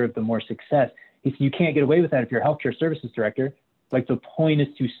they serve, the more success. He said, you can't get away with that if you're a healthcare services director. Like, the point is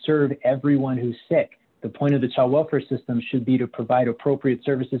to serve everyone who's sick. The point of the child welfare system should be to provide appropriate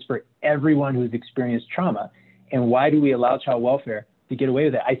services for everyone who's experienced trauma. And why do we allow child welfare to get away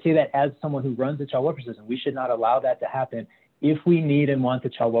with it? I say that as someone who runs the child welfare system. We should not allow that to happen. If we need and want the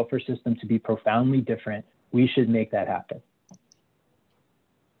child welfare system to be profoundly different, we should make that happen.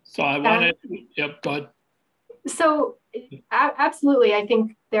 So I wanted, yep, go ahead. So absolutely, I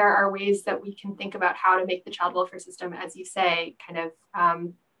think there are ways that we can think about how to make the child welfare system, as you say, kind of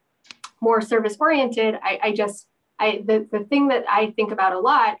more service oriented. The thing that I think about a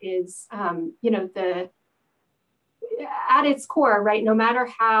lot is, at its core, right, no matter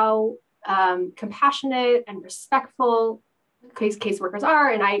how compassionate and respectful caseworkers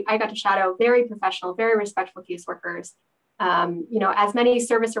are, and I got to shadow very professional, very respectful caseworkers, as many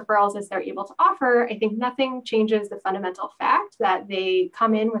service referrals as they're able to offer, I think nothing changes the fundamental fact that they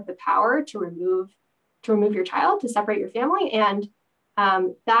come in with the power to remove your child, to separate your family. And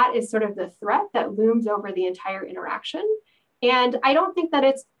that is sort of the threat that looms over the entire interaction. And I don't think that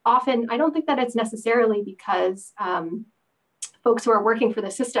it's necessarily because folks who are working for the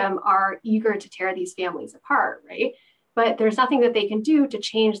system are eager to tear these families apart, right? But there's nothing that they can do to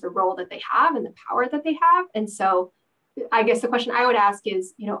change the role that they have and the power that they have. And so I guess the question I would ask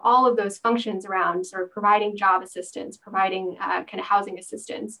is, all of those functions around sort of providing job assistance, providing kind of housing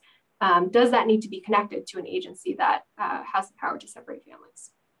assistance, does that need to be connected to an agency that has the power to separate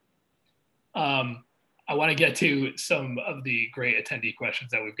families? I want to get to some of the great attendee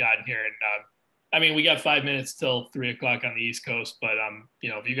questions that we've gotten here. And we got 5 minutes till 3 o'clock on the East Coast, but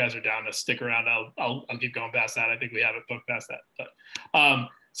if you guys are down to stick around, I'll keep going past that. I think we have it booked past that. But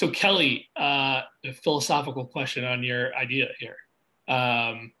so Kelley, a philosophical question on your idea here.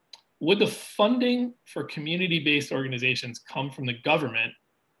 Would the funding for community-based organizations come from the government?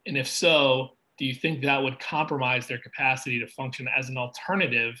 And if so, do you think that would compromise their capacity to function as an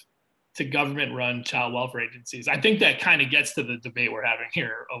alternative to government-run child welfare agencies? I think that kind of gets to the debate we're having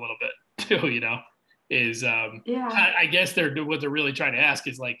here a little bit too, I guess what they're really trying to ask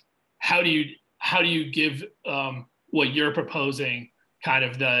is like, how do you give what you're proposing kind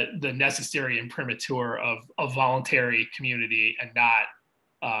of the necessary imprimatur of a voluntary community and not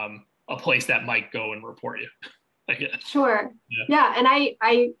a place that might go and report you, I guess. Sure. Yeah. And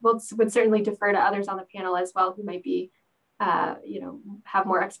I would certainly defer to others on the panel as well who might be, have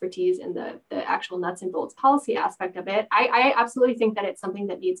more expertise in the actual nuts and bolts policy aspect of it. I absolutely think that it's something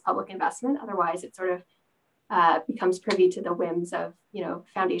that needs public investment. Otherwise, it sort of becomes privy to the whims of,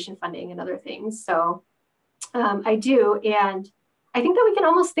 foundation funding and other things. So I do. And I think that we can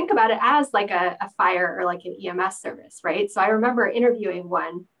almost think about it as like a fire or like an EMS service, right? So I remember interviewing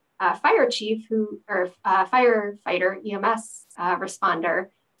one fire chief firefighter EMS responder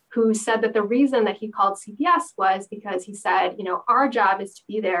who said that the reason that he called CPS was because he said, you know, our job is to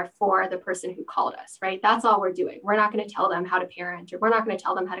be there for the person who called us, right? That's all we're doing. We're not going to tell them how to parent, or we're not going to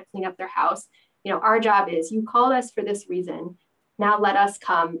tell them how to clean up their house. You know, our job is, you called us for this reason. Now let us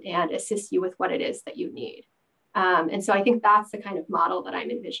come and assist you with what it is that you need. And so I think that's the kind of model that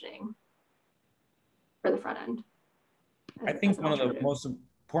I'm envisioning for the front end. I think one of the most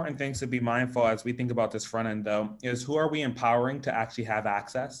important things to be mindful as we think about this front end, though, is who are we empowering to actually have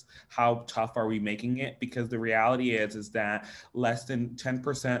access? How tough are we making it? Because the reality is that less than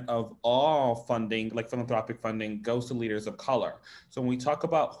 10% of all funding, like philanthropic funding, goes to leaders of color. So when we talk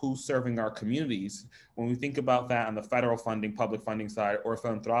about who's serving our communities, when we think about that on the federal funding, public funding side, or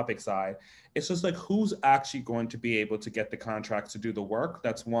philanthropic side, it's just like, who's actually going to be able to get the contracts to do the work?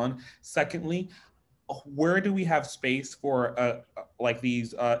 That's one. Secondly, where do we have space for like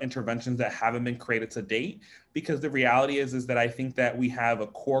these interventions that haven't been created to date? Because the reality is that I think that we have a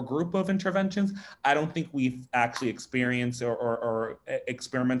core group of interventions. I don't think we've actually experienced or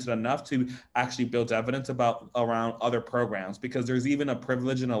experimented enough to actually build evidence around other programs, because there's even a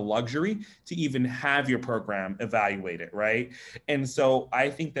privilege and a luxury to even have your program evaluated, right? And so I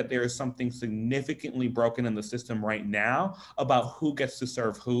think that there is something significantly broken in the system right now about who gets to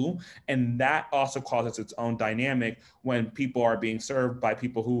serve who. And that also causes its own dynamic when people are being served by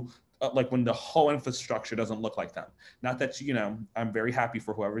people who, like when the whole infrastructure doesn't look like them. Not that, you know, I'm very happy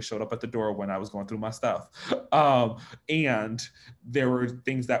for whoever showed up at the door when I was going through my stuff. And there were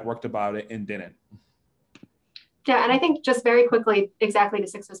things that worked about it and didn't. Yeah, and I think just very quickly, exactly to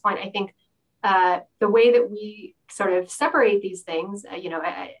Sixto's point, I think the way that we sort of separate these things, you know,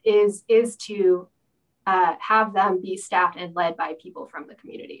 is to have them be staffed and led by people from the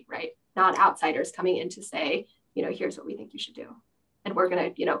community, right? Not outsiders coming in to say, you know, here's what we think you should do, and we're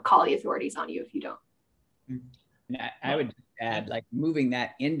going to, you know, call the authorities on you if you don't. And I would add, like, moving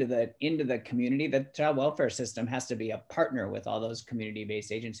that into the community. The child welfare system has to be a partner with all those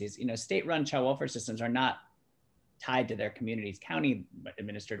community-based agencies. You know, state-run child welfare systems are not tied to their communities.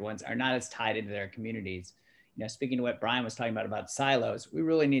 County-administered ones are not as tied into their communities. You know, speaking to what Brian was talking about silos, we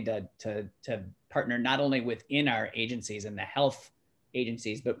really need to partner not only within our agencies and the health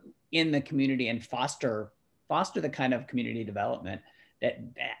agencies, but in the community, and foster the kind of community development that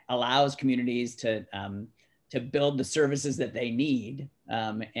allows communities to build the services that they need,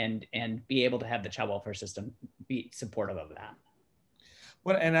 and be able to have the child welfare system be supportive of that.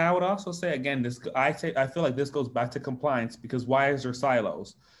 Well, and I would also say, again, I feel like this goes back to compliance, because why is there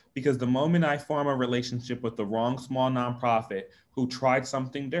silos? Because the moment I form a relationship with the wrong small nonprofit who tried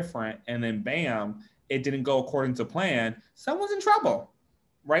something different, and then bam, it didn't go according to plan, someone's in trouble,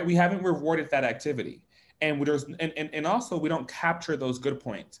 right? We haven't rewarded that activity. And also we don't capture those good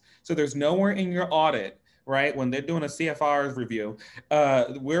points. So there's nowhere in your audit, right, when they're doing a CFR's review,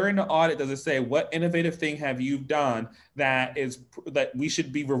 where in the audit does it say, what innovative thing have you done that we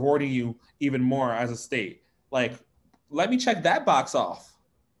should be rewarding you even more as a state? Like, let me check that box off.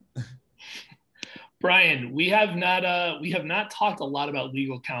 Brian, we have not talked a lot about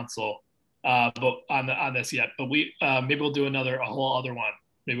legal counsel, but on this yet. But we maybe we'll do a whole other one.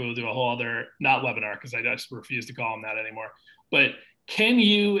 Maybe we'll do a whole other, not webinar, because I just refuse to call them that anymore. But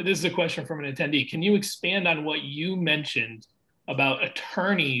this is a question from an attendee, can you expand on what you mentioned about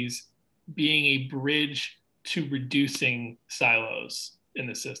attorneys being a bridge to reducing silos in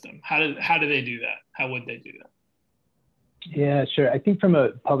the system? How do they do that? How would they do that? Yeah, sure. I think from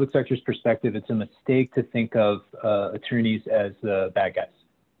a public sector's perspective, it's a mistake to think of attorneys as the bad guys.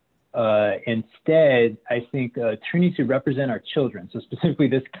 Instead, I think attorneys who represent our children, so specifically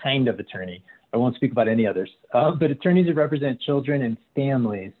this kind of attorney, I won't speak about any others, but attorneys who represent children and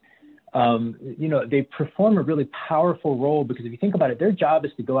families, you know, they perform a really powerful role, because if you think about it, their job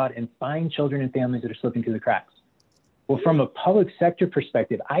is to go out and find children and families that are slipping through the cracks. Well, from a public sector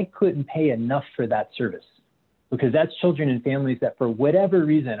perspective, I couldn't pay enough for that service, because that's children and families that, for whatever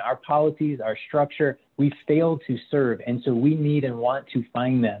reason, our policies, our structure, we fail to serve. And so we need and want to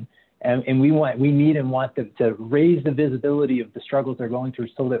find them. And we need and want to raise the visibility of the struggles they're going through,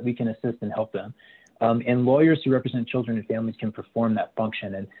 so that we can assist and help them. And lawyers who represent children and families can perform that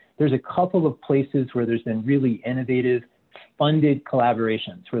function. And there's a couple of places where there's been really innovative funded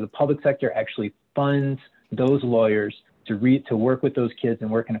collaborations, where the public sector actually funds those lawyers to work with those kids and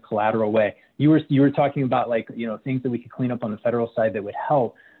work in a collateral way. You were talking about, like, you know, things that we could clean up on the federal side that would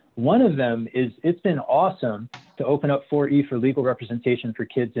help. One of them is, it's been awesome to open up 4E for legal representation for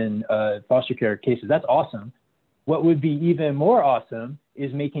kids in foster care cases. That's awesome. What would be even more awesome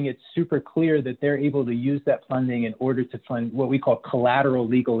is making it super clear that they're able to use that funding in order to fund what we call collateral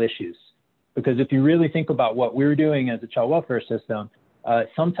legal issues. Because if you really think about what we're doing as a child welfare system,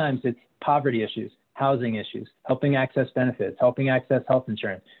 Sometimes it's poverty issues, housing issues, helping access benefits, helping access health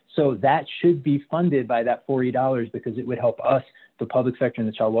insurance. So that should be funded by that $40 because it would help us, the public sector and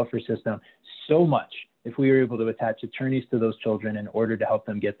the child welfare system, so much if we were able to attach attorneys to those children in order to help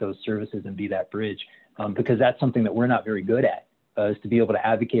them get those services and be that bridge, because that's something that we're not very good at, is to be able to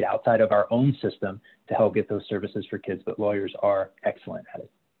advocate outside of our own system to help get those services for kids, but lawyers are excellent at it.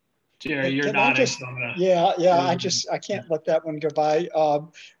 Jerry, you're nodding. So I'm gonna... I can't let that one go by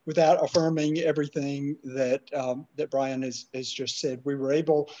without affirming everything that that Brian has just said. We were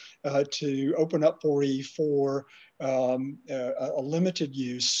able to open up 4E for a limited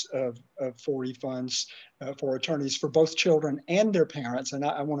use of 4E funds for attorneys for both children and their parents. And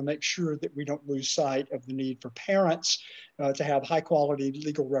I want to make sure that we don't lose sight of the need for parents to have high quality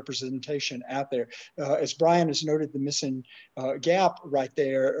legal representation out there. As Brian has noted, the missing gap right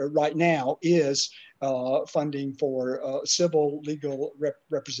there, right now, is funding for civil legal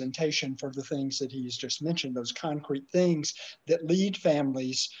representation for the things that he's just mentioned, those concrete things that lead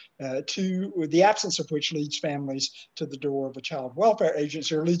families to, the absence of which leads families to the door of a child welfare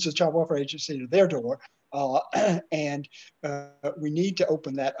agency, or leads the child welfare agency to their door. And we need to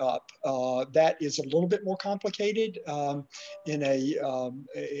open that up. That is a little bit more complicated in a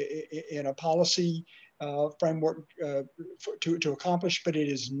policy framework to accomplish, but it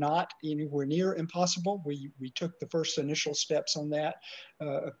is not anywhere near impossible. We took the first initial steps on that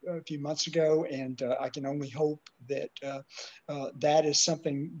a few months ago, and I can only hope that that is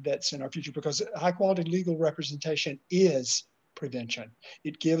something that's in our future, because high quality legal representation is prevention.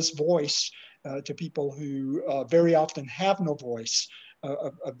 It gives voice to people who very often have no voice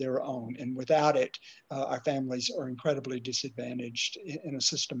of their own. And without it, our families are incredibly disadvantaged in a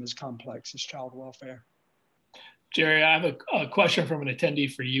system as complex as child welfare. Jerry, I have a question from an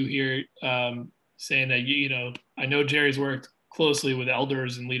attendee for you here, saying that, I know Jerry's worked closely with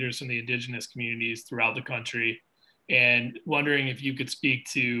elders and leaders from the indigenous communities throughout the country, and wondering if you could speak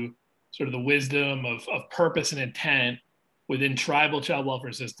to sort of the wisdom of purpose and intent within tribal child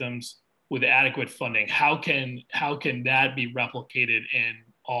welfare systems with adequate funding. How can that be replicated in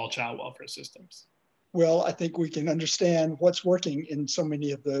all child welfare systems? Well, I think we can understand what's working in so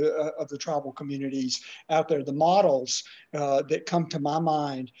many of the tribal communities out there. The models that come to my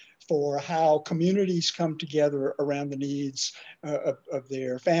mind for how communities come together around the needs of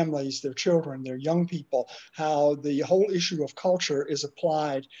their families, their children, their young people, how the whole issue of culture is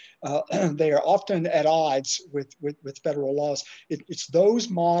applied. They are often at odds with federal laws. It's those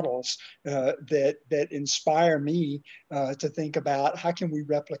models that inspire me to think about how can we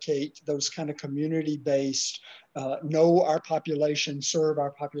replicate those kind of community-based, know our population, serve our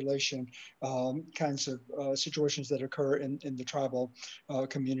population kinds of situations that occur in the tribal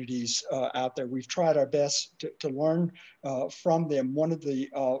communities out there. We've tried our best to learn from them. One of the,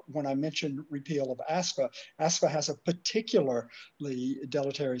 when I mentioned repeal of ASFA, ASFA has a particularly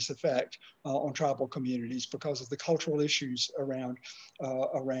deleterious effect on tribal communities because of the cultural issues around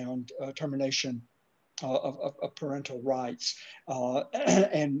termination of parental rights.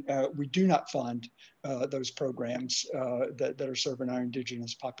 And we do not fund those programs that are serving our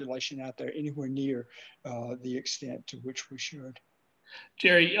indigenous population out there anywhere near the extent to which we should.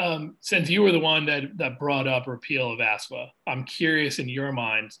 Jerry, since you were the one that brought up repeal of ASFA, I'm curious in your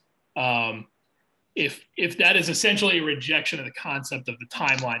mind, if that is essentially a rejection of the concept of the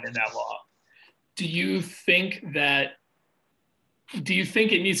timeline in that law, do you think it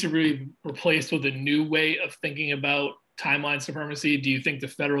needs to be replaced with a new way of thinking about timeline supremacy? Do you think the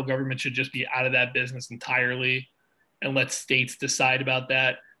federal government should just be out of that business entirely and let states decide about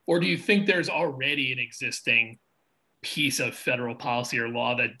that? Or do you think there's already an existing piece of federal policy or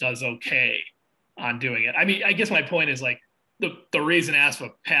law that does okay on doing it? I mean, I guess my point is, like, the reason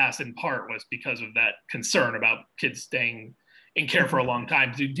ASFA passed in part was because of that concern about kids staying in care for a long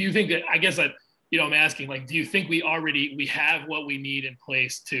time. Do you think that, I guess that, I'm asking, like, do you think we have what we need in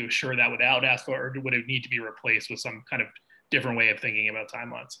place to assure that without ASFA, or would it need to be replaced with some kind of different way of thinking about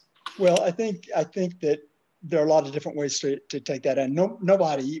timelines? Well, I think that there are a lot of different ways to take that in.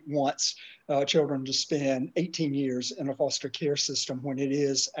 Nobody wants children to spend 18 years in a foster care system when it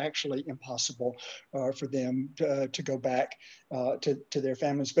is actually impossible for them to go back to their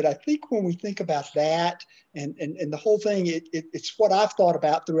families. But I think when we think about that and the whole thing, it's what I've thought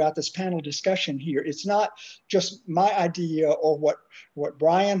about throughout this panel discussion here. It's not just my idea or what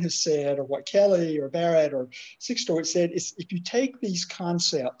Brian has said or what Kelley or Barrett or Sixto has said. It's if you take these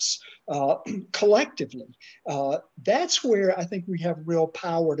concepts collectively. That's where I think we have real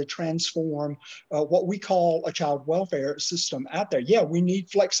power to transform what we call a child welfare system out there. Yeah, we need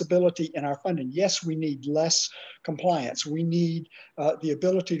flexibility in our funding. Yes, we need less compliance. We need the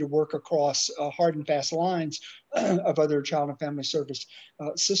ability to work across hard and fast lines of other child and family service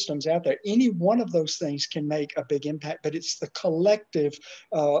systems out there. Any one of those things can make a big impact, but it's the collective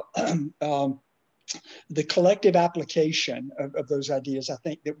application of those ideas, I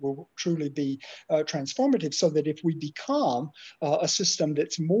think, that will truly be transformative, so that if we become a system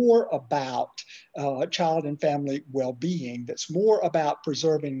that's more about child and family well-being, that's more about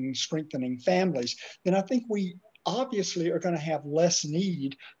preserving and strengthening families, then I think we obviously are going to have less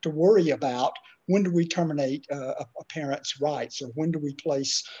need to worry about when do we terminate a parent's rights, or when do we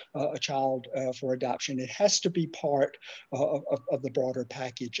place a child for adoption. It has to be part of the broader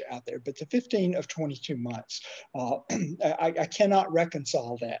package out there. But the 15 of 22 months, I cannot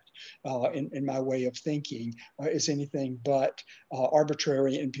reconcile that in my way of thinking as anything but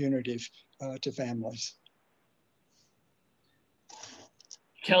arbitrary and punitive to families.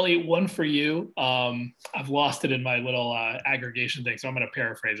 Kelley, one for you. I've lost it in my little aggregation thing, so I'm going to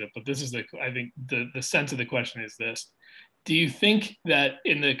paraphrase it. But this is I think the sense of the question is this: do you think that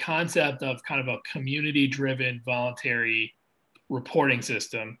in the concept of kind of a community-driven voluntary reporting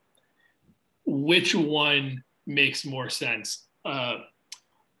system, which one makes more sense?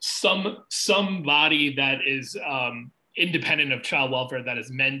 Somebody that is independent of child welfare, that is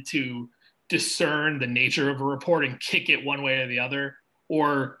meant to discern the nature of a report and kick it one way or the other,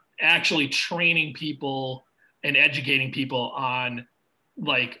 or actually training people and educating people on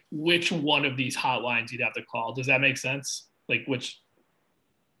like which one of these hotlines you'd have to call? Does that make sense? Like which?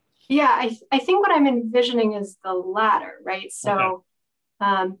 Yeah, I think what I'm envisioning is the latter, right? So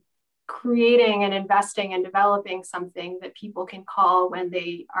creating and investing and developing something that people can call when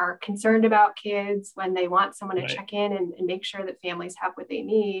they are concerned about kids, when they want someone to check in and make sure that families have what they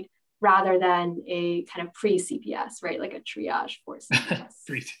need, rather than a kind of pre-CPS, right? Like a triage for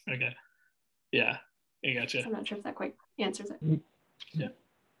CPS. Okay. Yeah, I gotcha. So I'm not sure if that quite answers it. Yeah.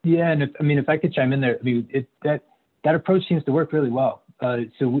 Yeah, and if I could chime in there, that approach seems to work really well.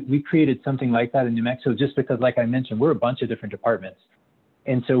 So we created something like that in New Mexico, just because, like I mentioned, we're a bunch of different departments.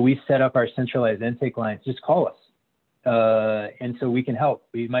 And so we set up our centralized intake lines. Just call us. And so we can help.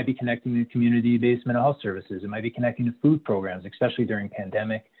 We might be connecting to community-based mental health services. It might be connecting to food programs, especially during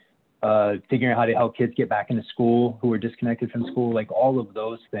pandemic. Figuring out how to help kids get back into school who are disconnected from school, like all of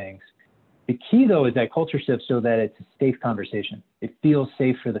those things. The key, though, is that culture shift so that it's a safe conversation. It feels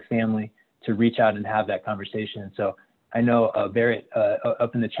safe for the family to reach out and have that conversation. And so I know Barrett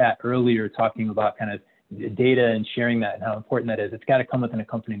up in the chat earlier talking about kind of data and sharing that and how important that is. It's got to come with an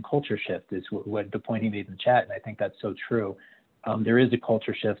accompanying culture shift is what the point he made in the chat. And I think that's so true. There is a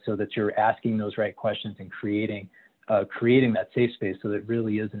culture shift so that you're asking those right questions and creating that safe space, so that it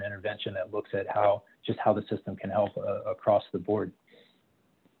really is an intervention that looks at how the system can help across the board.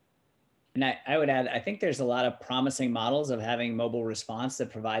 And I would add, I think there's a lot of promising models of having mobile response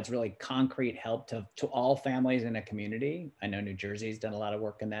that provides really concrete help to all families in a community. I know New Jersey's done a lot of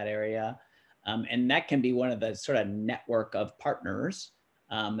work in that area. And that can be one of the sort of network of partners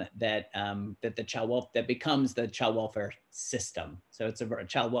that becomes the child welfare system. So it's a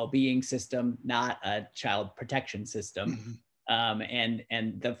child well-being system, not a child protection system. And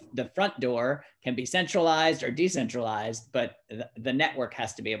the front door can be centralized or decentralized, but the network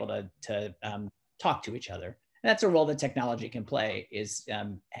has to be able to talk to each other. And that's a role that technology can play, is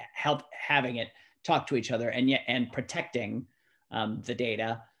help having it talk to each other and protecting the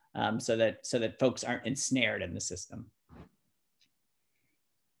data so that folks aren't ensnared in the system.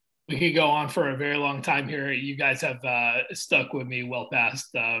 We could go on for a very long time here. You guys have stuck with me well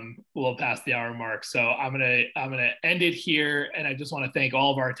past the hour mark. So I'm gonna end it here, and I just want to thank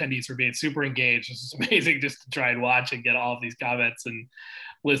all of our attendees for being super engaged. This is amazing just to try and watch and get all of these comments and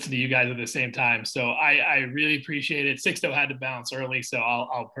listen to you guys at the same time. So I really appreciate it. Sixto had to bounce early, so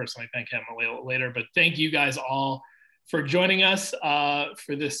I'll personally thank him a little later. But thank you guys all for joining us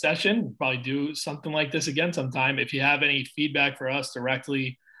for this session. We'll probably do something like this again sometime. If you have any feedback for us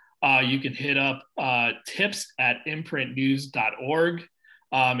directly, you can hit up tips@imprintnews.org.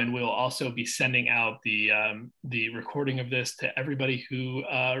 And we'll also be sending out the recording of this to everybody who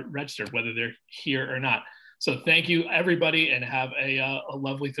registered, whether they're here or not. So thank you, everybody, and have a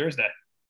lovely Thursday.